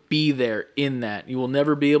able to be there in that. You will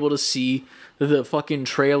never be able to see the fucking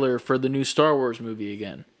trailer for the new Star Wars movie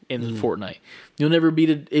again in Fortnite. You'll never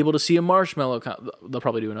be able to see a Marshmello. They'll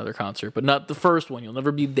probably do another concert, but not the first one. You'll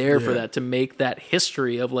never be there for that to make that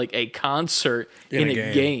history of like a concert in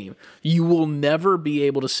a game. You will never be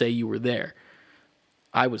able to say you were there.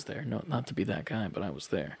 I was there. No, not to be that guy, but I was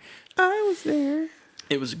there. I was there.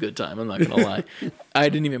 It was a good time. I'm not going to lie. I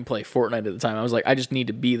didn't even play Fortnite at the time. I was like, I just need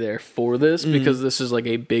to be there for this because this is like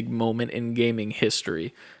a big moment in gaming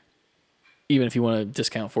history. Even if you want to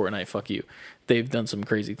discount Fortnite, fuck you. They've done some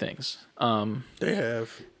crazy things. They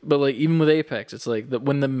have. But like even with Apex, it's like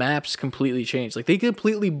when the maps completely changed. Like they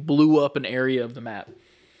completely blew up an area of the map.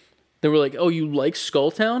 They were like, "Oh, you like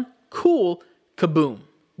Skulltown? Cool. Kaboom.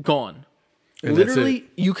 Gone." And that's Literally,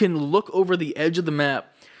 you can look over the edge of the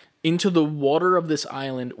map into the water of this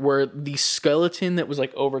island where the skeleton that was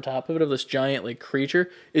like over top of it of this giant like creature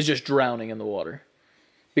is just drowning in the water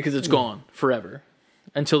because it's gone forever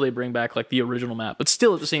until they bring back like the original map. But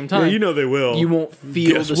still, at the same time, Yeah, you know they will. You won't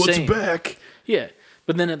feel Guess the what's same. back? Yeah,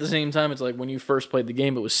 but then at the same time, it's like when you first played the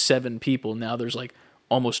game, it was 7 people. Now there's like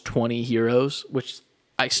almost 20 heroes, which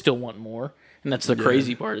I still want more. And that's the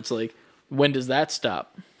crazy part. It's like, when does that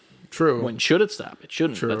stop? True. When should it stop? It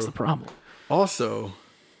shouldn't. True. That's the problem. Also,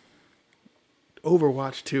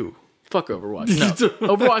 Overwatch 2. Fuck Overwatch. No,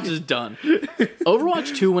 Overwatch is done.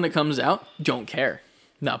 Overwatch 2, when it comes out, don't care.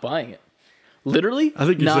 Not buying it. Literally, I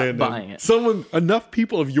think you're not saying buying it. Enough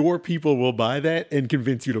people of your people will buy that and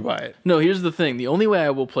convince you to buy it. No, here's the thing. The only way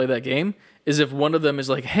I will play that game is if one of them is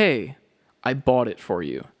like, hey, I bought it for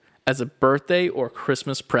you as a birthday or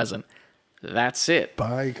Christmas present. That's it.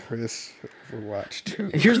 Buy Chris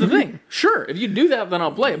Overwatch 2. Here's the thing. Sure, if you do that, then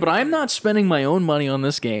I'll play it. But I'm not spending my own money on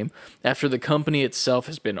this game after the company itself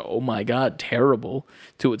has been, oh my God, terrible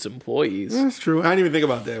to its employees. That's true. I didn't even think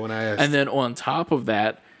about that when I asked. And then on top of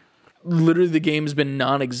that, literally the game's been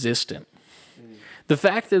non-existent. The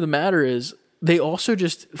fact of the matter is, they also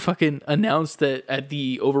just fucking announced that at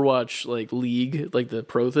the Overwatch like league, like the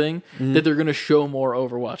pro thing, that they're gonna show more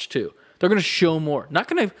Overwatch 2. They're gonna show more. Not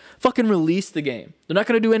gonna fucking release the game. They're not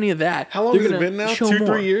gonna do any of that. How long They're has it gonna been now? show 2, more.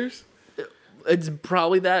 3 years? It's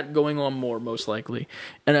probably that going on more, most likely.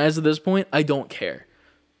 And as of this point, I don't care.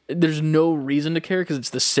 There's no reason to care because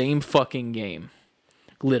it's the same fucking game.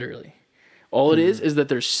 Literally. All it is that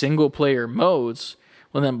there's single player modes.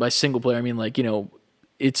 Well, then by single player, I mean like, you know,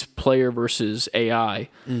 it's player versus AI.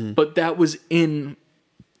 But that was in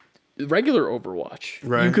regular Overwatch.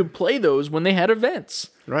 Right. You could play those when they had events.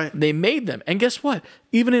 Right. They made them. And guess what?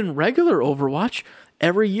 Even in regular Overwatch,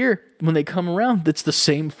 every year when they come around, it's the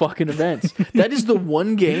same fucking events. That is the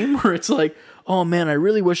one game where it's like, oh man, I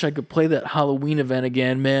really wish I could play that Halloween event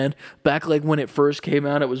again, man. Back like when it first came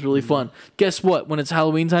out, it was really fun. Guess what? When it's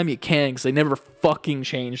Halloween time, you can because they never fucking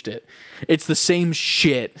changed it. It's the same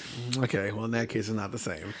shit. Okay, well in that case, it's not the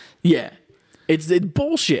same. Yeah. It's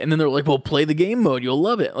bullshit. And then they're like, well, play the game mode. You'll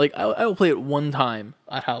love it. Like, I will play it one time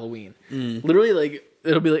at Halloween. Literally, like,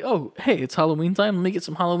 it'll be like, oh, hey, it's Halloween time. Let me get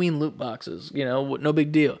some Halloween loot boxes. You know, no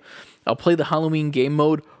big deal. I'll play the Halloween game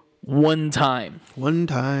mode one time. One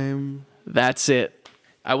time. That's it.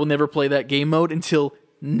 I will never play that game mode until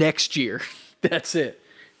next year. That's it.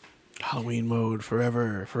 Halloween mode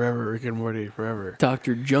forever. Forever. Rick and Morty forever.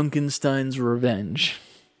 Dr. Junkenstein's Revenge.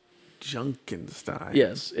 Junkenstein.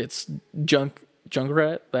 Yes, it's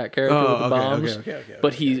Junkrat, that character with the bombs. Okay.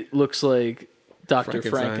 But he looks like Dr.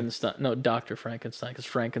 Frankenstein. Frankenstein. No, Dr. Frankenstein, because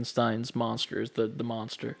Frankenstein's monster is the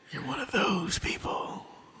monster. You're one of those people.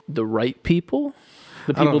 The right people?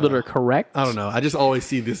 The people that are correct? I don't know. I just always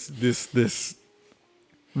see this.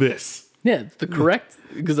 Yeah, the correct,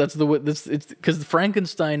 because that's the way, it's because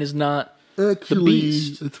Frankenstein is not the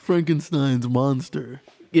beast. It's Frankenstein's monster.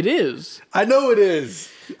 It is. I know it is.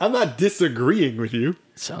 I'm not disagreeing with you.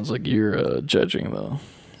 Sounds like you're judging, though.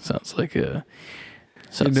 Sounds like Your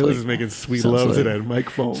sounds nose like, is making sweet sounds loves like- in that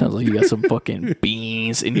microphone. sounds like you got some fucking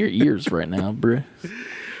beans in your ears right now, bruh.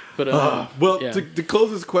 But Well, yeah. to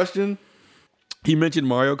close this question, he mentioned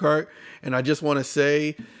Mario Kart, and I just want to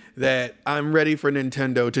say that I'm ready for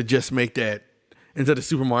Nintendo to just make that instead of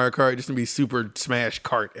Super Mario Kart, just to be Super Smash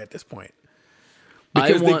Kart at this point.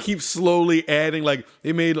 Because they keep slowly adding, like,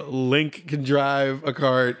 they made Link can drive a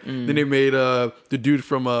cart. Then they made the dude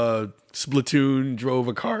from Splatoon drove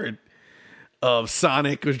a cart.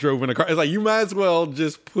 Sonic was drove in a cart. It's like, you might as well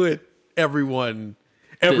just put everyone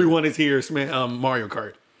is here, Mario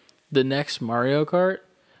Kart. The next Mario Kart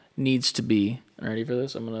needs to be, ready for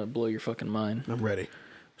this? I'm going to blow your fucking mind. I'm ready.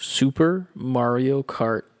 Super Mario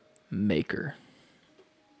Kart Maker.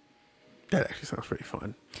 That actually sounds pretty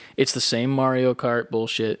fun. It's the same Mario Kart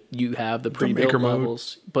bullshit. You have the pre-built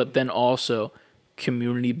levels, but then also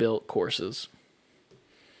community-built courses.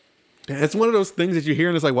 Yeah, it's one of those things that you hear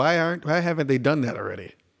and it's like, why haven't they done that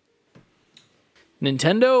already?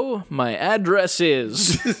 Nintendo, my address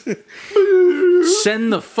is...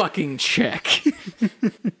 Send the fucking check.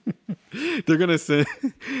 They're going to send,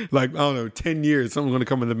 like, I don't know, 10 years, something's going to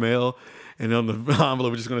come in the mail, and on the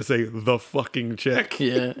envelope, it's just going to say, the fucking check.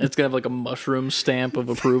 Yeah, it's going to have like a mushroom stamp of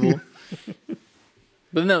approval.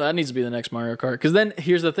 But no, that needs to be the next Mario Kart. Because then,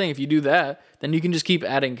 here's the thing, if you do that, then you can just keep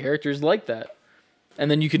adding characters like that. And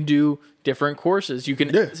then you can do different courses. You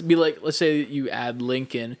can be like, let's say you add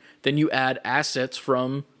Link in, then you add assets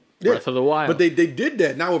from Breath of the Wild. But they did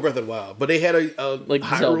that, not with Breath of the Wild, but they had a like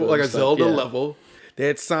Hyrule, like a Zelda yeah. level. They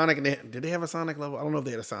had Sonic, and did they have a Sonic level? I don't know if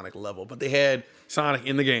they had a Sonic level, but they had Sonic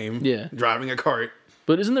in the game, driving a cart.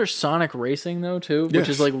 But isn't there Sonic Racing, though, too? Which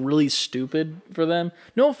is, like, really stupid for them.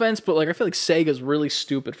 No offense, but, like, I feel like Sega's really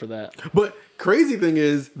stupid for that. But crazy thing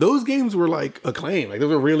is, those games were, like, acclaimed. Like, those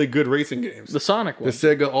were really good racing games. The Sonic one. The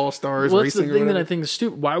Sega All-Stars Well, Racing. That's the thing that I think is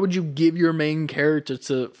stupid. Why would you give your main character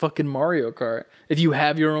to fucking Mario Kart if you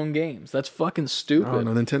have your own games? That's fucking stupid. I don't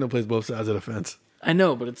know. Nintendo plays both sides of the fence. I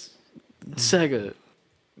know, but it's Sega.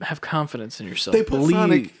 Have confidence in yourself. They put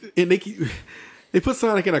Sonic in... They put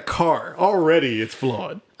Sonic in a car. Already, it's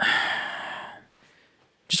flawed.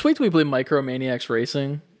 Just wait till we play Micromaniacs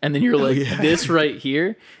Racing, and then you're like, this right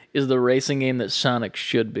here is the racing game that Sonic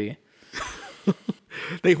should be.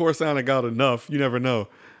 They whore Sonic out enough. You never know.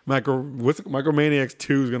 Micromaniacs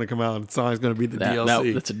 2 is going to come out, and Sonic's going to be the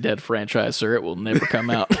DLC. That's a dead franchise, sir. It will never come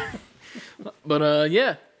out. But,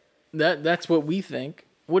 yeah, that's what we think.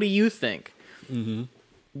 What do you think? Mm-hmm.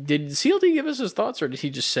 Did CLD give us his thoughts, or did he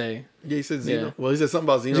just say... Yeah, he said Xeno. Yeah. Well, he said something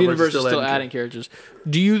about Xenoverse is still adding characters.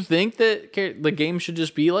 Do you think that the game should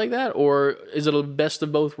just be like that, or is it a best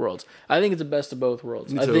of both worlds? I think it's a best of both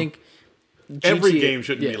worlds. I think every game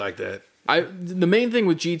shouldn't be like that. The main thing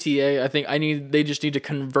with GTA, I think they just need to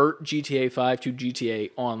convert GTA 5 to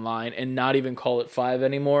GTA Online and not even call it 5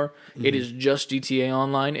 anymore. Mm-hmm. It is just GTA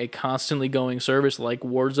Online, a constantly going service like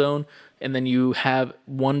Warzone, and then you have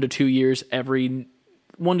 1 to 2 years every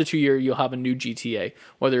 1 to 2 year, you'll have a new GTA,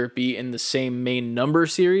 whether it be in the same main number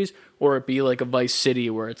series or it be like a Vice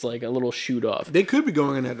City where it's like a little shoot off. They could be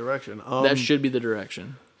going in that direction. That should be the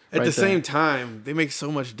direction. At the same time, they make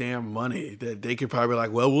so much damn money that they could probably be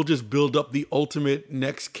like, well, we'll just build up the ultimate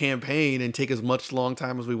next campaign and take as much long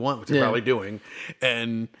time as we want, which they're probably doing.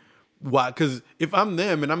 And why? Because if I'm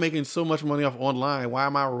them and I'm making so much money off online, why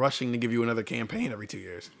am I rushing to give you another campaign every 2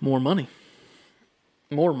 years? More money.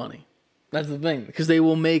 That's the thing, because they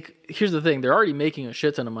will make... Here's the thing, they're already making a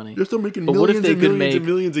shit ton of money. They're still making millions and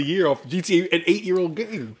millions a year off GTA, an 8-year-old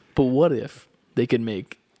game. But what if they could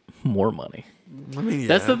make more money? I mean, yeah.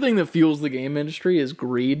 That's the thing that fuels the game industry is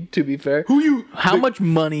greed, to be fair. How much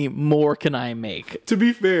money more can I make? To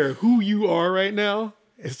be fair, who you are right now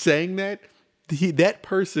is saying that, that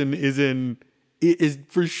person is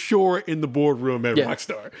for sure in the boardroom at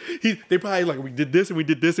Rockstar. They probably like, we did this and we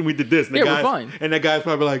did this and we did this. And we're fine. And that guy's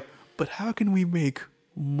probably like, but how can we make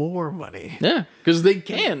more money? Yeah, because they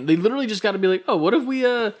can. They literally just got to be like, oh, what if we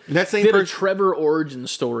did a Trevor origin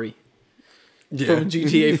story from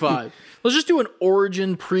GTA 5? Let's just do an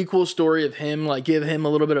origin prequel story of him, like give him a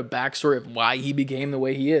little bit of backstory of why he became the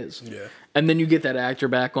way he is. Yeah. And then you get that actor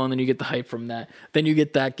back on, then you get the hype from that. Then you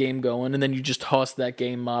get that game going, and then you just toss that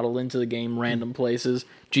game model into the game random places.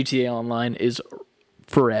 GTA Online is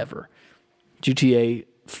forever. GTA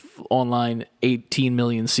Online, 18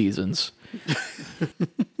 million seasons.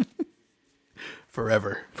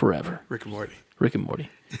 Forever. Rick and Morty. Rick and Morty.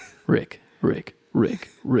 Rick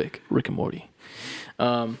and Morty.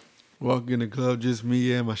 Walk in the club, just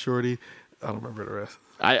me and my shorty. I don't remember the rest.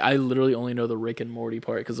 I literally only know the Rick and Morty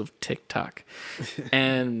part because of TikTok.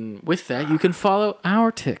 And with that, you can follow our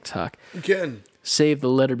TikTok. You can. Save the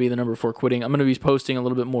letter B, the number 4 quitting. I'm going to be posting a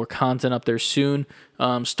little bit more content up there soon,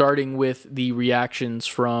 starting with the reactions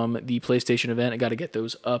from the PlayStation event. I got to get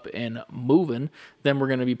those up and moving. Then we're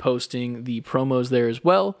going to be posting the promos there as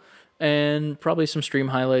well, and probably some stream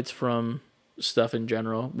highlights from stuff in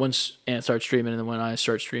general. Once Ant starts streaming and then when I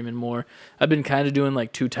start streaming more. I've been kind of doing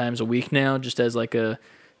like 2 times a week now, just as like a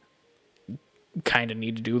kind of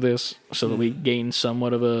need to do this so that we gain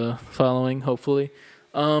somewhat of a following, hopefully.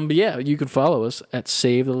 But yeah, you can follow us at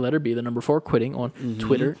Save the Letter B, the number 4 Quitting on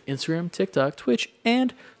Twitter, Instagram, TikTok, Twitch,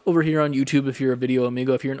 and over here on YouTube if you're a video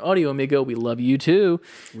amigo. If you're an audio amigo, we love you too.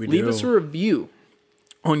 Leave us a review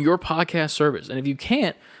on your podcast service. And if you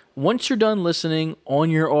can't, once you're done listening on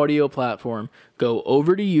your audio platform, go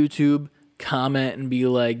over to YouTube, comment, and be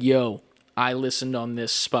like, yo, I listened on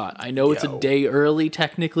this spot. I know it's a day early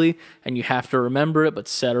technically, and you have to remember it, but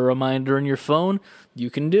set a reminder on your phone. You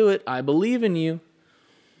can do it. I believe in you.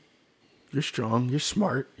 You're strong. You're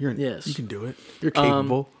smart. Yes. You can do it. You're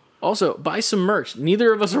capable. Also, buy some merch.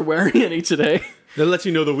 Neither of us are wearing any today. That lets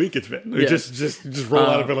you know the week it's been. Yes. Just roll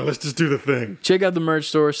out of it. Like, let's just do the thing. Check out the merch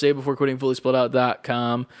store,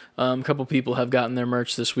 SaveBeforeQuittingFullySpelledOut.com. A couple people have gotten their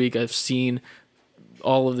merch this week. I've seen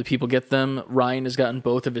all of the people get them. Ryan has gotten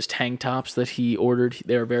both of his tank tops that he ordered.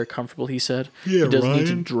 They are very comfortable, he said. Yeah, he doesn't need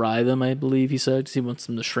to Ryan. dry them, I believe, he said, because he wants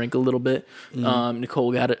them to shrink a little bit.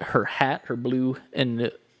 Nicole got her hat, her blue,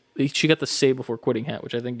 and she got the Save Before Quitting hat,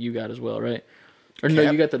 which I think you got as well, right? Or no,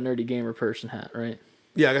 you got the Nerdy Gamer Person hat, right?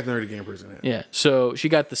 Yeah, I got the Nerdy Game Person hat. Yeah, so she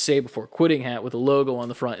got the Save Before Quitting hat with a logo on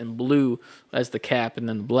the front in blue as the cap and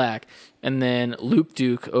then the black. And then Luke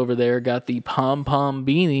Duke over there got the pom-pom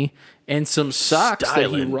beanie and some socks that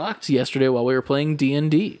he rocked yesterday while we were playing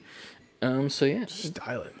D&D. So yeah.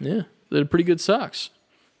 Styling. Yeah, they're pretty good socks.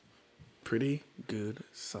 Pretty good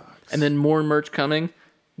socks. And then more merch coming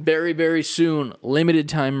very, very soon. Limited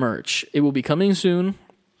time merch. It will be coming soon.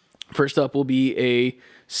 First up will be a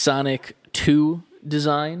Sonic 2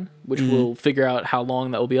 design, which we'll figure out how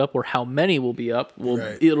long that will be up or how many will be up.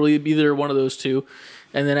 It'll be either one of those two.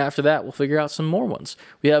 And then after that, we'll figure out some more ones.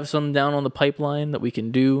 We have some down on the pipeline that we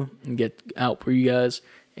can do and get out for you guys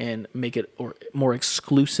and make it more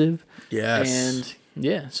exclusive. Yes. And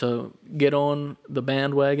yeah, so get on the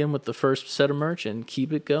bandwagon with the first set of merch and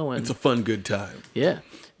keep it going. It's a fun, good time. Yeah.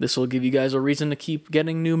 This will give you guys a reason to keep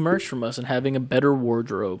getting new merch from us and having a better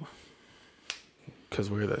wardrobe. Because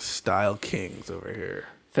we're the style kings over here.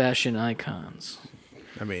 Fashion icons.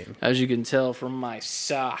 I mean, As you can tell from my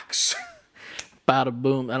socks. Bada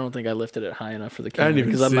boom. I don't think I lifted it high enough for the camera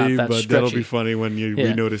because I'm not that but stretchy. that'll be funny when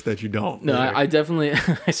we notice that you don't. No, I definitely,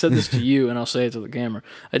 I said this to you and I'll say it to the camera.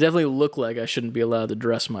 I definitely look like I shouldn't be allowed to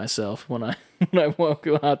dress myself when I walk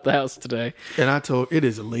out the house today. And it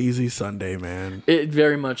is a lazy Sunday, man. It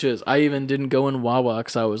very much is. I even didn't go in Wawa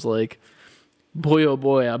because I was like, boy, oh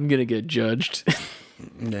boy, I'm going to get judged.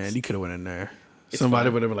 Man, you could have went in there. Somebody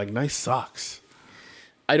would have been like, nice socks.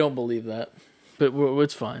 I don't believe that, but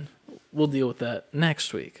it's fine. We'll deal with that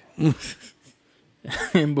next week.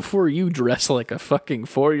 And before you dress like a fucking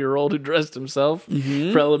 4-year-old who dressed himself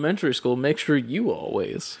for elementary school, make sure you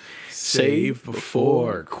always Save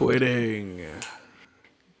before quitting.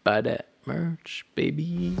 Buy that merch,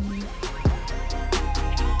 baby.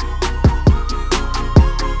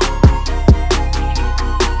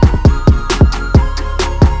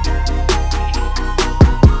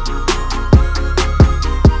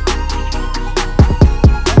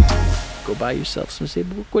 Go buy yourself some Save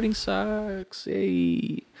Before Quitting socks.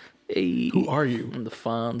 Hey. Who are you? I'm the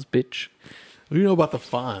Fonz, bitch. What do you know about the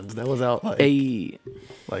Fonz? That was out like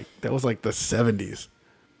that was like the 70s.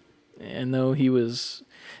 And though he was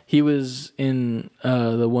in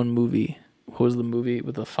the one movie. What was the movie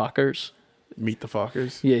with the Fockers? Meet the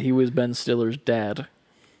Fockers? Yeah, he was Ben Stiller's dad.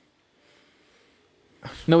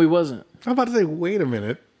 No, he wasn't. I'm about to say, wait a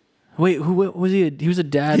minute. Wait, who was he? He was a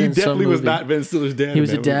dad in some movie. He definitely was not Ben Stiller's dad. He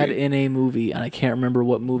was a dad in a movie, and I can't remember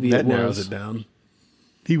what movie it was. That narrows it down.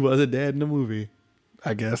 He was a dad in the movie,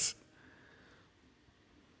 I guess.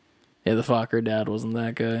 Yeah, the Fokker dad wasn't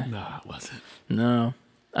that guy. No, it wasn't. No.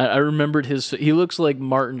 I remembered he looks like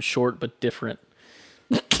Martin Short, but different.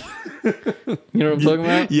 You know what I'm talking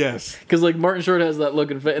about? Yes. Because like Martin Short has that look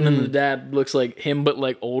and fit, and then the dad looks like him, but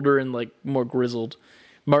like older and like more grizzled.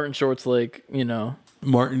 Martin Short's like,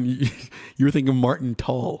 Martin, you were thinking Martin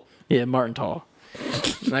Tall. Yeah, Martin Tall.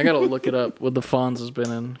 And I gotta look it up what the Fonz has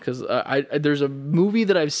been in because there's a movie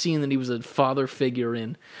that I've seen that he was a father figure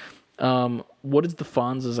in. What is the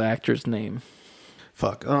Fonz's actor's name?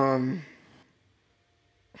 Fuck. I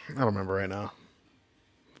don't remember right now.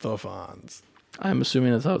 The Fonz. I'm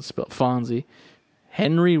assuming that's how it's spelled. Fonzie.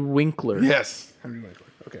 Henry Winkler. Yes. Henry Winkler.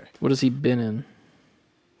 Okay. What has he been in?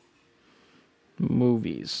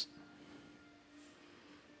 Movies.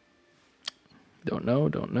 Don't know.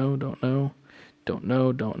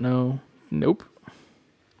 Nope.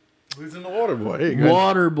 Who's in The Waterboy?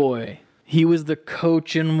 Waterboy. He was the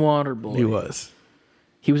coach in Waterboy. He was.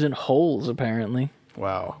 He was in Holes, apparently.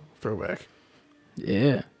 Wow. Throwback.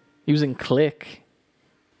 Yeah. He was in Click.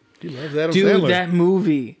 He loves Adam Dude, Sandler. that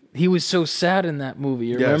movie. He was so sad in that movie.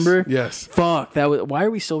 You remember? Yes. Fuck. That was. Why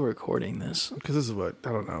are we still recording this? Because this is what,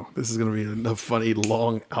 I don't know. This is going to be a funny,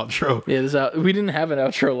 long outro. Yeah, we didn't have an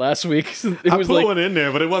outro last week. It I was put like one in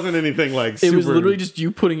there, but it wasn't anything like super. it was literally just you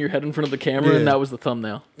putting your head in front of the camera, Yeah. and that was the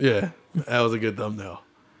thumbnail. Yeah, that was a good thumbnail.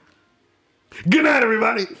 Good night,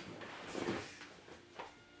 everybody.